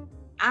antri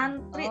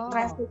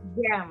traffic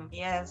jam,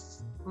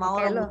 yes. Mau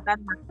rebutan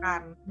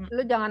makan.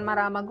 Lu jangan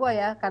marah sama gue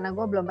ya, karena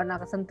gue belum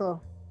pernah ke Sentul.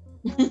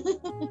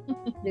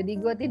 Jadi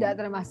gue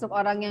tidak termasuk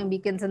orang yang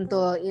bikin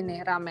Sentul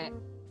ini rame.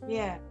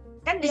 Iya.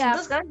 Kan di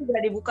situ sekarang juga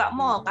dibuka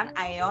mall kan,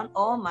 Aeon.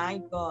 Oh my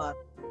god.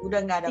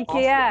 Udah nggak ada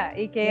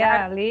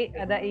IKEA, Li,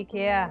 ada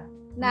IKEA.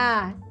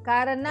 Nah,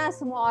 karena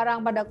semua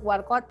orang pada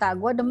keluar kota,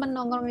 gue demen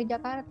nongkrong di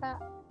Jakarta.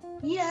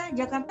 Iya,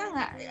 Jakarta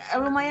nggak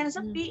lumayan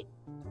sepi.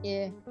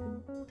 Iya.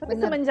 Tapi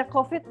semenjak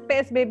COVID,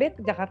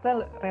 PSBB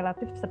Jakarta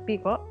relatif sepi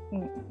kok.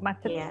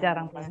 Macet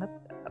jarang banget.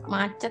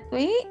 Macet,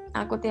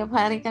 aku tiap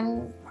hari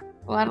kan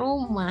keluar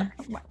rumah.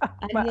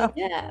 Tadi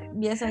aja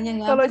biasanya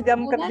nggak. Kalau jam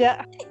kerja.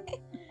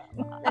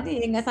 Tadi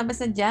nggak sampai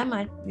sejam.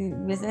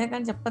 Biasanya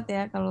kan cepet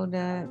ya kalau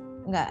udah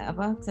nggak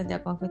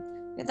sejak COVID.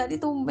 Ya tadi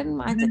tumben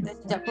macet.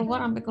 Sejak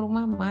keluar sampai ke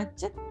rumah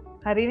macet.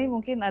 Hari ini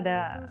mungkin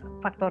ada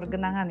faktor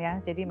genangan ya,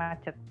 jadi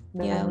macet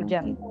dan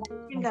hujan.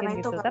 Mungkin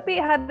gitu. Tapi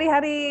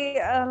hari-hari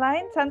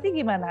lain Santi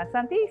gimana?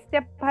 Santi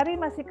setiap hari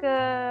masih ke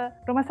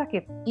rumah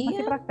sakit?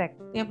 Masih praktek?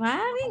 Tiap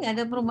hari nggak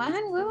ada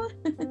perubahan gue mah.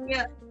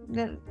 Iya.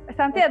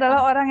 Santi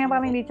adalah orang yang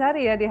paling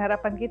dicari ya di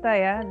harapan kita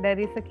ya.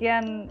 Dari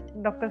sekian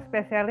dokter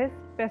spesialis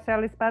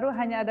paru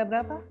hanya ada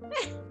berapa?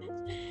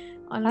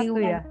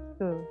 Satu ya.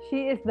 Tuh.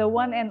 She is the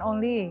one and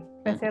only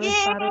spesialis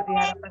paru di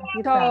harapan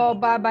kita.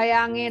 Coba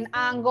bayangin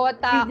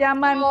anggota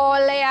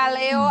Olea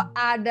Leo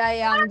ada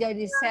yang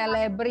jadi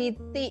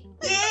selebriti.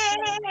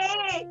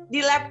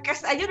 Di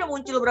labcast aja udah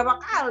muncul berapa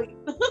kali.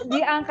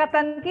 Di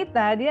angkatan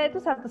kita dia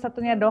itu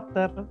satu-satunya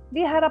dokter.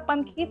 Di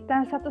harapan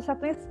kita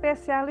satu-satunya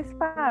spesialis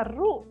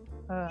paru.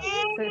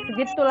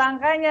 Segitu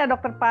langkanya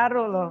dokter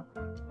paru loh.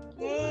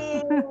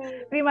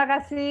 Terima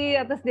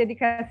kasih atas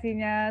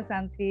dedikasinya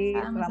Santi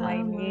selama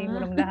ini.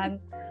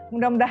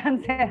 Mudah-mudahan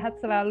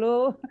sehat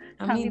selalu.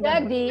 Amin.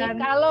 Jadi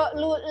kalau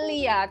lu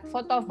lihat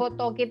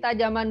foto-foto kita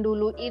zaman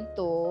dulu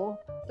itu,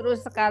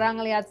 terus sekarang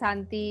lihat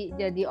Santi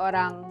jadi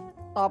orang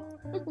top.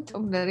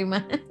 Top dari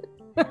mana?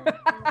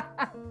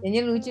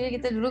 Kayaknya lucu ya,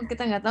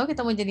 kita nggak tahu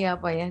kita mau jadi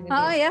apa ya.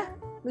 Oh ya,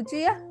 lucu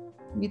ya.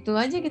 Gitu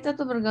aja kita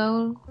tuh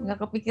bergaul,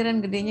 nggak kepikiran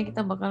gedenya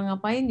kita bakal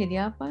ngapain,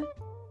 jadi apa.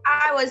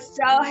 I was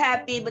so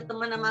happy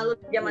berteman sama lu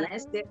zaman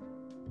SD.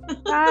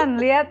 San,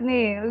 lihat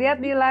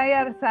di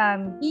layar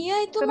San.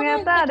 Iya itu.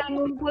 Ternyata ada yang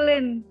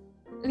ngumpulin.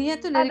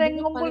 Lihat tuh dari ada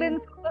yang ngumpulin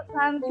foto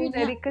Santi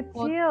dari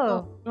kecil.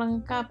 Foto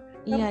lengkap,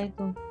 iya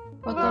itu.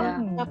 Foto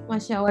lengkap,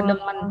 Masya Allah.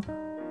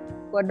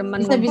 Gue demen.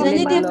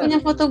 Bisa-bisanya dia punya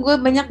foto gue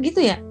banyak gitu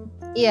ya?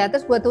 Iya,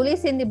 terus gue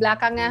tulisin di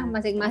belakangnya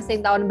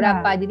masing-masing tahun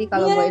berapa. Jadi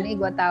kalau gue ini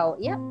gue tahu.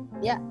 Ya.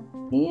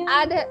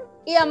 Ada.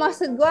 Iya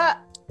maksud gue.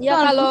 Ya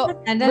kalau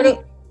ada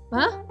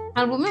Hah?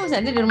 Albumnya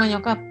masih ada di rumah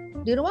nyokap?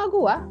 Di rumah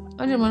gua.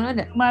 Oh di rumah lu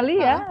ada?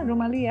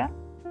 Rumah Lia.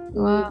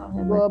 Wah,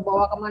 gua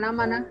bawa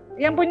kemana-mana.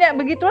 Yang punya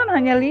begituan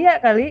hanya Lia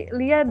kali.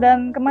 Lia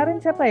dan kemarin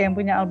siapa yang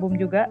punya album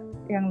juga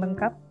yang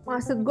lengkap?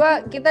 Maksud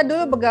gua kita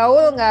dulu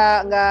bergaul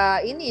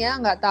nggak ini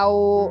ya, nggak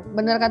tahu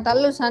bener kata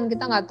lu San,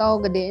 kita nggak tahu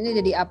gedenya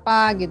jadi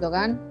apa gitu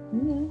kan.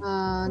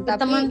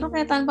 Tapi teman tuh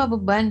kayak tanpa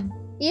beban.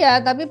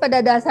 Iya, tapi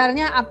pada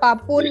dasarnya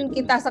apapun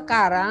kita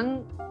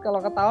sekarang, kalau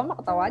ketawa mah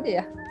ketawa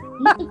aja ya.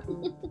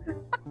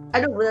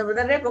 Aduh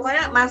benar-benar deh,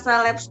 pokoknya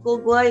masa lab school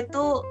gue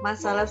itu,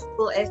 masa lab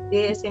school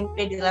SD,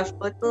 SMP di lab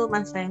school itu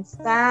masa yang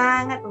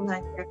sangat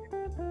menghancurkan.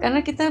 Karena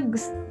kita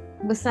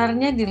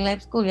besarnya di lab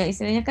school ya,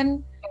 istilahnya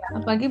kan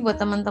apalagi buat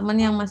teman-teman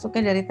yang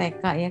masuknya dari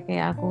TK ya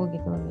kayak aku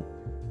gitu.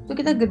 Itu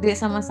kita gede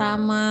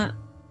sama-sama,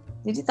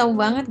 jadi tahu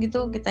banget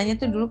gitu kitanya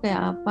tuh dulu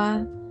kayak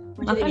apa.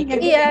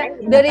 Iya,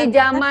 dari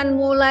zaman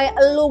mulai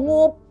lu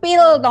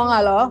ngupil tau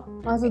gak lo?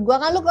 Maksud gua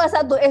kan lu kelas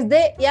 1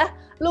 SD ya,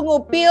 lu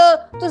ngupil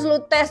terus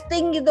lu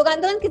testing gitu kan.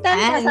 Itu kan kita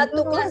kelas 1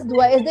 kelas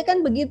 2 SD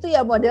kan begitu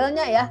ya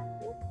modelnya ya.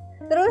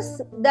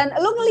 Terus dan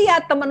lu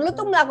ngelihat temen lu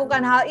tuh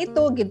melakukan hal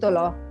itu gitu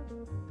loh.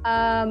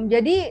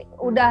 Jadi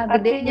udah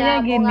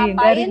gedenya gini, mau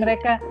ngapain?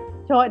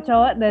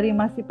 cowok-cowok dari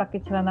masih pakai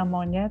celana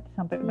monyet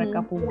sampai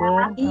mereka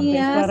puber, sampai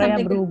Iya, suaranya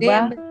sampai gede,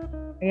 berubah, sampai-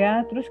 ya.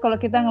 Terus kalau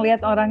kita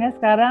ngelihat orangnya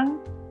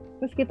sekarang,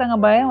 terus kita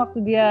ngebayang waktu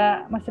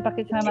dia masih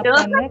pakai celana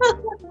pendek,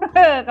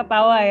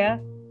 ketawa ya.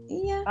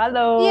 Iya.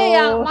 Halo. Iya,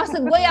 yang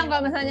maksud gue yang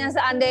kalau misalnya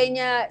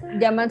seandainya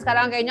zaman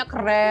sekarang kayaknya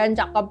keren,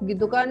 cakep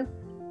gitu kan,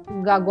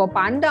 nggak gue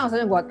pandang,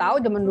 soalnya gue tahu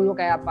zaman dulu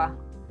kayak apa.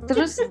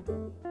 Terus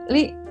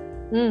Li,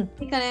 Hmm.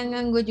 ini kalian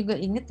yang gue juga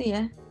inget tuh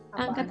ya,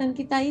 Apaan? angkatan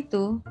kita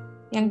itu,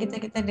 yang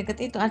kita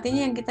deket itu,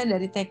 artinya yang kita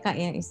dari TK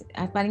ya,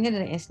 paling nggak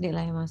dari SD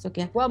lah yang masuk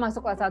ya. Gue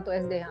masuk kelas 1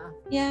 SD.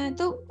 Ya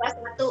itu Kelas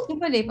 1.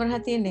 coba deh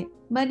perhatiin deh,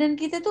 badan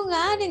kita tuh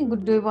nggak ada yang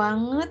gede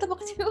banget apa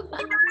kecil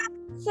banget,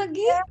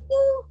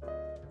 segitu.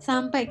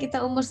 Sampai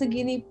kita umur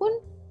segini pun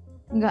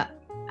nggak,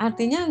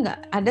 artinya nggak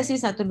ada sih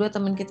 1-2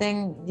 teman kita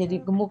yang jadi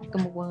gemuk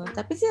banget,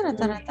 tapi sih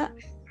rata-rata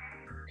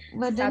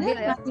badannya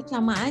Stabil ya. masih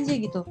sama aja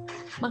gitu.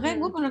 Makanya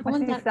gue pernah Masih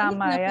komentar, ini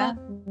sama kenapa ya.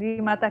 Di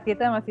mata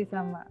kita masih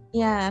sama.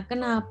 ya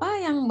kenapa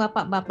yang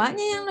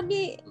bapak-bapaknya yang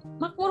lebih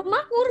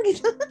makmur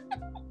gitu.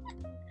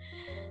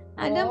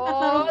 Ada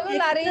Oh, lu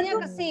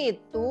larinya ke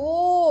situ.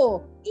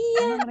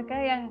 Karena mereka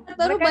yang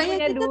baru mereka yang banyak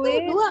punya kita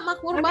duit, tuh 2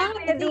 makmur mereka banget,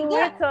 punya 3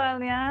 duit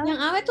soalnya. yang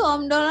awet tuh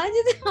Om Dol aja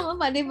tuh sama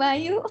Pak De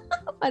Bayu,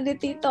 Pak De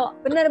Tito.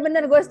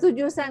 Bener-bener gue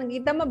setuju San,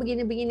 kita mah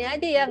begini-begini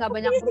aja ya, nggak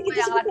banyak berubah. Yang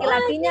segitu-segitu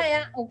laki-lakinya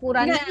ya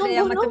ukurannya Nggak ada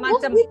yang numbuh-numbuh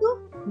macam-macam, gitu.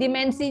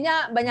 dimensinya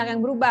banyak yang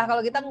berubah.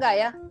 Kalau kita enggak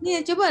ya. Iya,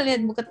 coba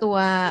lihat Bu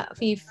Ketua,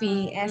 Vivi,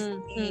 Hmm,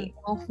 Esti,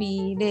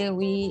 Novi,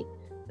 Dewi.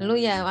 Lu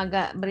ya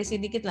agak berisi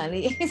dikit lah,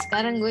 Li.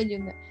 Sekarang gue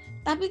juga.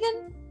 Tapi kan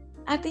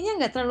artinya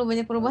nggak terlalu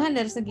banyak perubahan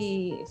dari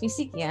segi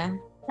fisik ya.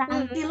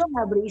 Santi lo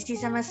nggak berisi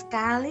sama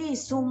sekali,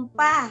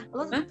 sumpah.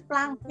 Lo Hah?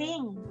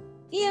 pelangsing.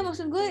 Iya,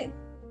 maksud gue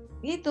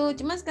gitu.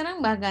 Cuma sekarang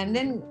Mbak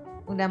Ganden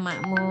udah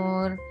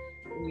makmur,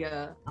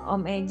 Iya.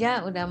 Om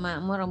Eja udah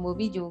makmur, Om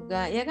Bobi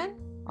juga, ya kan?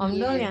 Om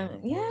Iya. Dol yang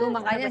ya Tuh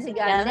makanya si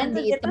jalan Ganden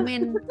tuh gitu.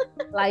 diitemin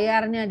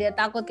layarnya, dia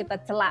takut kita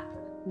celak.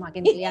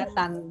 Makin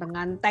kelihatan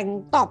dengan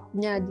tank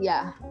topnya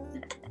dia.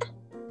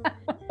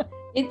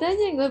 itu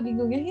aja yang gue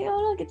bingungnya. Ya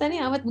Allah, kita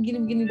nih awet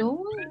begini-begini doang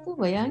itu,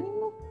 bayangin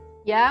lo.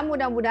 Ya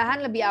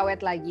mudah-mudahan lebih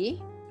awet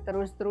lagi.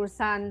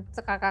 Terus-terusan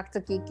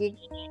cekakak-cekikik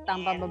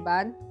tanpa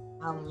beban.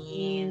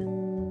 Amin.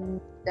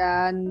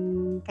 Dan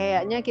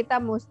kayaknya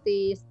kita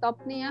mesti stop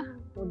nih ya.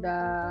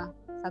 Udah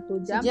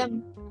 1 jam. Sejam.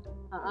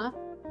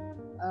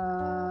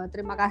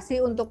 Terima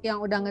kasih untuk yang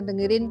udah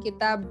ngedengerin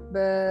kita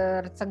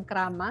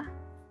bercengkrama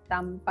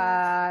tanpa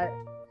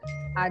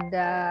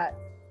ada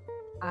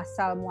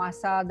asal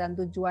muasal dan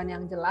tujuan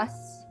yang jelas.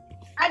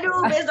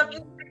 Aduh, besok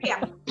itu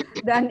ya.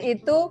 Dan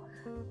itu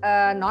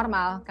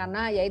normal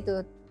karena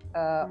yaitu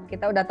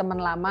kita udah teman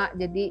lama,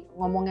 jadi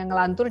ngomong yang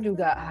ngelantur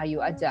juga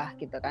hayu aja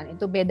gitu kan.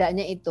 Itu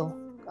bedanya itu.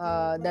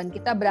 Dan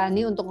kita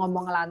berani untuk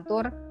ngomong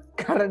ngelantur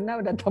karena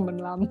udah teman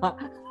lama.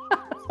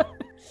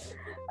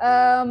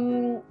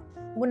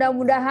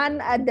 Mudah-mudahan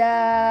ada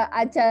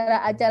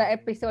acara-acara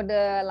episode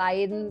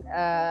lain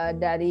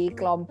dari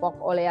kelompok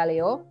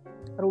Olealeo,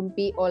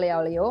 Rumpi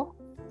Olealeo,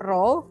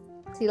 Roll.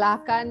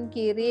 Silahkan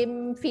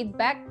kirim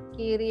feedback,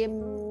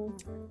 kirim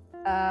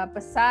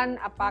pesan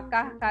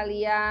apakah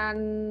kalian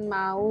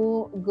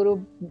mau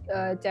grup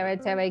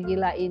cewek-cewek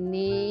gila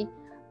ini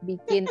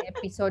bikin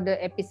episode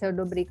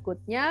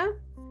berikutnya,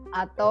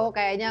 atau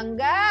kayaknya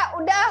enggak,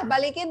 udah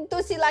balikin tuh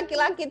si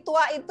laki-laki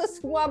tua itu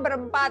semua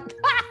berempat.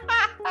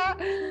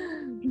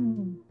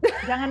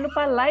 Jangan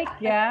lupa like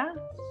ya.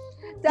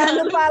 Jangan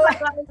lupa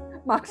like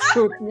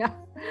maksudnya.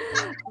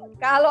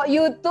 Kalau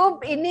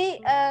YouTube ini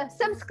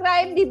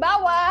subscribe di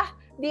bawah,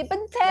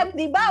 dipencet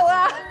di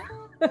bawah.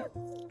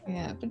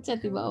 Ya,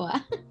 pencet di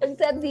bawah.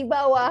 Pencet di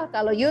bawah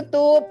kalau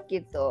YouTube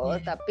gitu.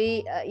 Yeah. Tapi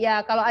ya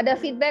kalau ada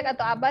feedback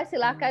atau apa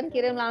silahkan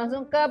kirim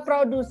langsung ke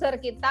produser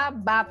kita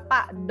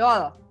Bapak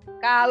Dol.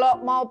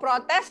 Kalau mau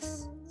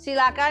protes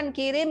silakan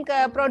kirim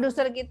ke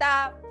produser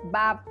kita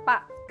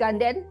Bapak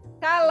Ganden.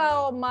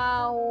 Kalau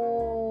mau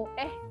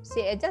si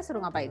Eja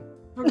suruh ngapain?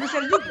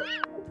 Produser juga.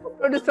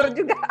 Produser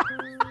juga.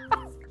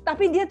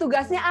 Tapi dia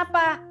tugasnya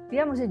apa?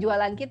 Dia mesti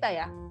jualan kita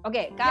ya.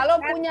 Oke, kalau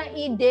punya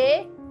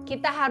ide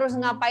kita harus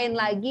ngapain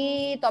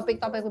lagi,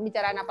 topik-topik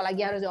pembicaraan apa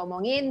lagi harus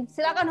diomongin,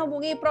 silakan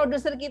hubungi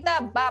produser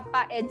kita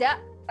Bapak Eja.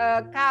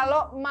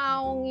 Kalau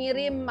mau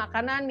ngirim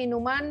makanan,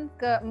 minuman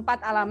ke 4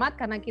 alamat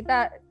karena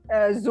kita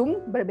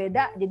Zoom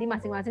berbeda, jadi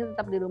masing-masing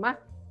tetap di rumah.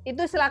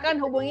 Itu silakan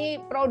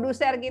hubungi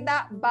produser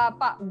kita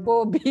Bapak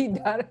Bobi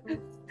dari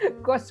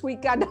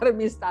Koswika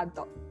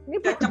Darmistanto.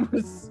 Ini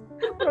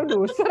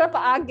produser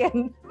apa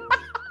agen?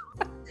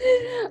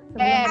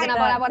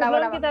 Kenapa?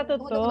 Sebelum kita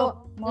tutup,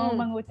 Tunggu. mau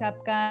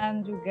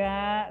mengucapkan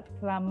juga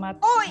selamat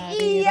Oh,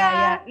 Hari iya.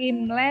 Raya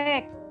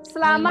Imlek.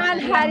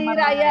 Selamat Hari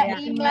Raya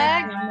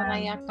Imlek.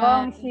 Merayakan.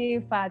 Gong Xi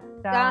Fa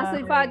Chai. Kang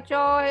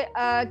Sifacoy,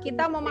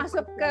 kita mau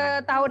masuk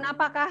ke tahun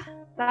apakah?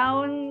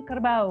 Tahun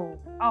Kerbau.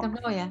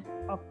 Kerbau ya.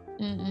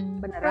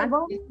 Beneran?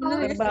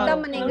 Bener ya? Kita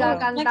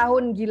meninggalkan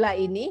tahun gila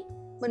ini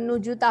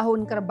menuju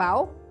tahun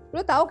kerbau.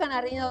 Lu tahu kan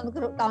artinya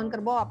tahun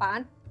kerbau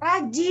apaan?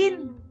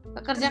 Rajin.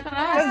 Kerja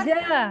keras.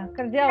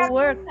 Kerja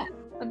work,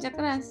 Kerja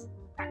keras.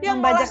 Dia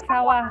membajak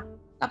sawah.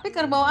 Tapi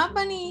kerbau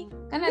apa nih?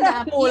 Kan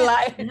ada api.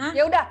 Mulai. Hah?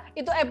 Ya udah,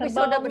 itu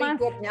episode Kerbau, Mas.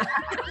 berikutnya.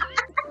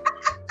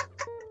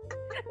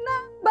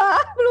 Nambah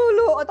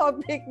dulu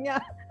topiknya.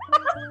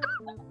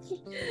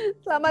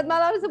 Selamat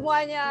malam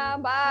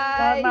semuanya.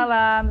 Bye. Selamat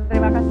malam.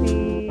 Terima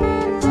kasih.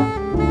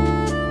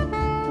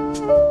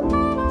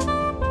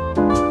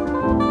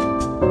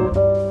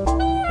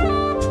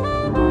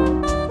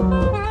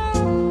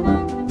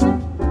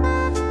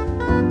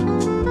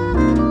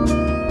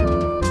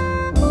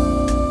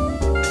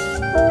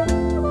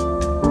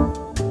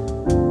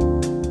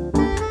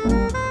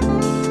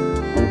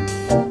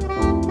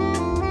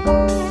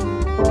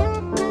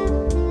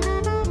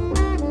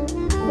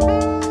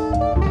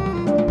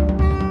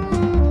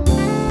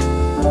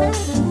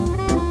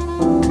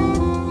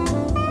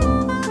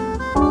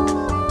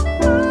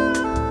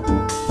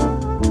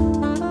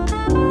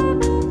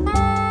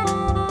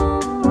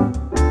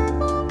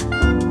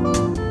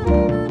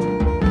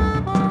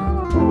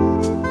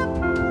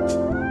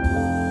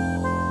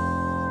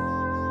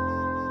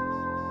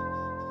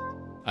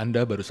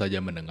 Anda baru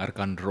saja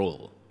mendengarkan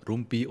Roll,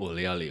 Rumpi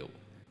Oleh Leo.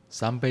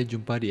 Sampai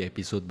jumpa di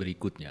episode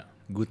berikutnya.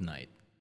 Good night.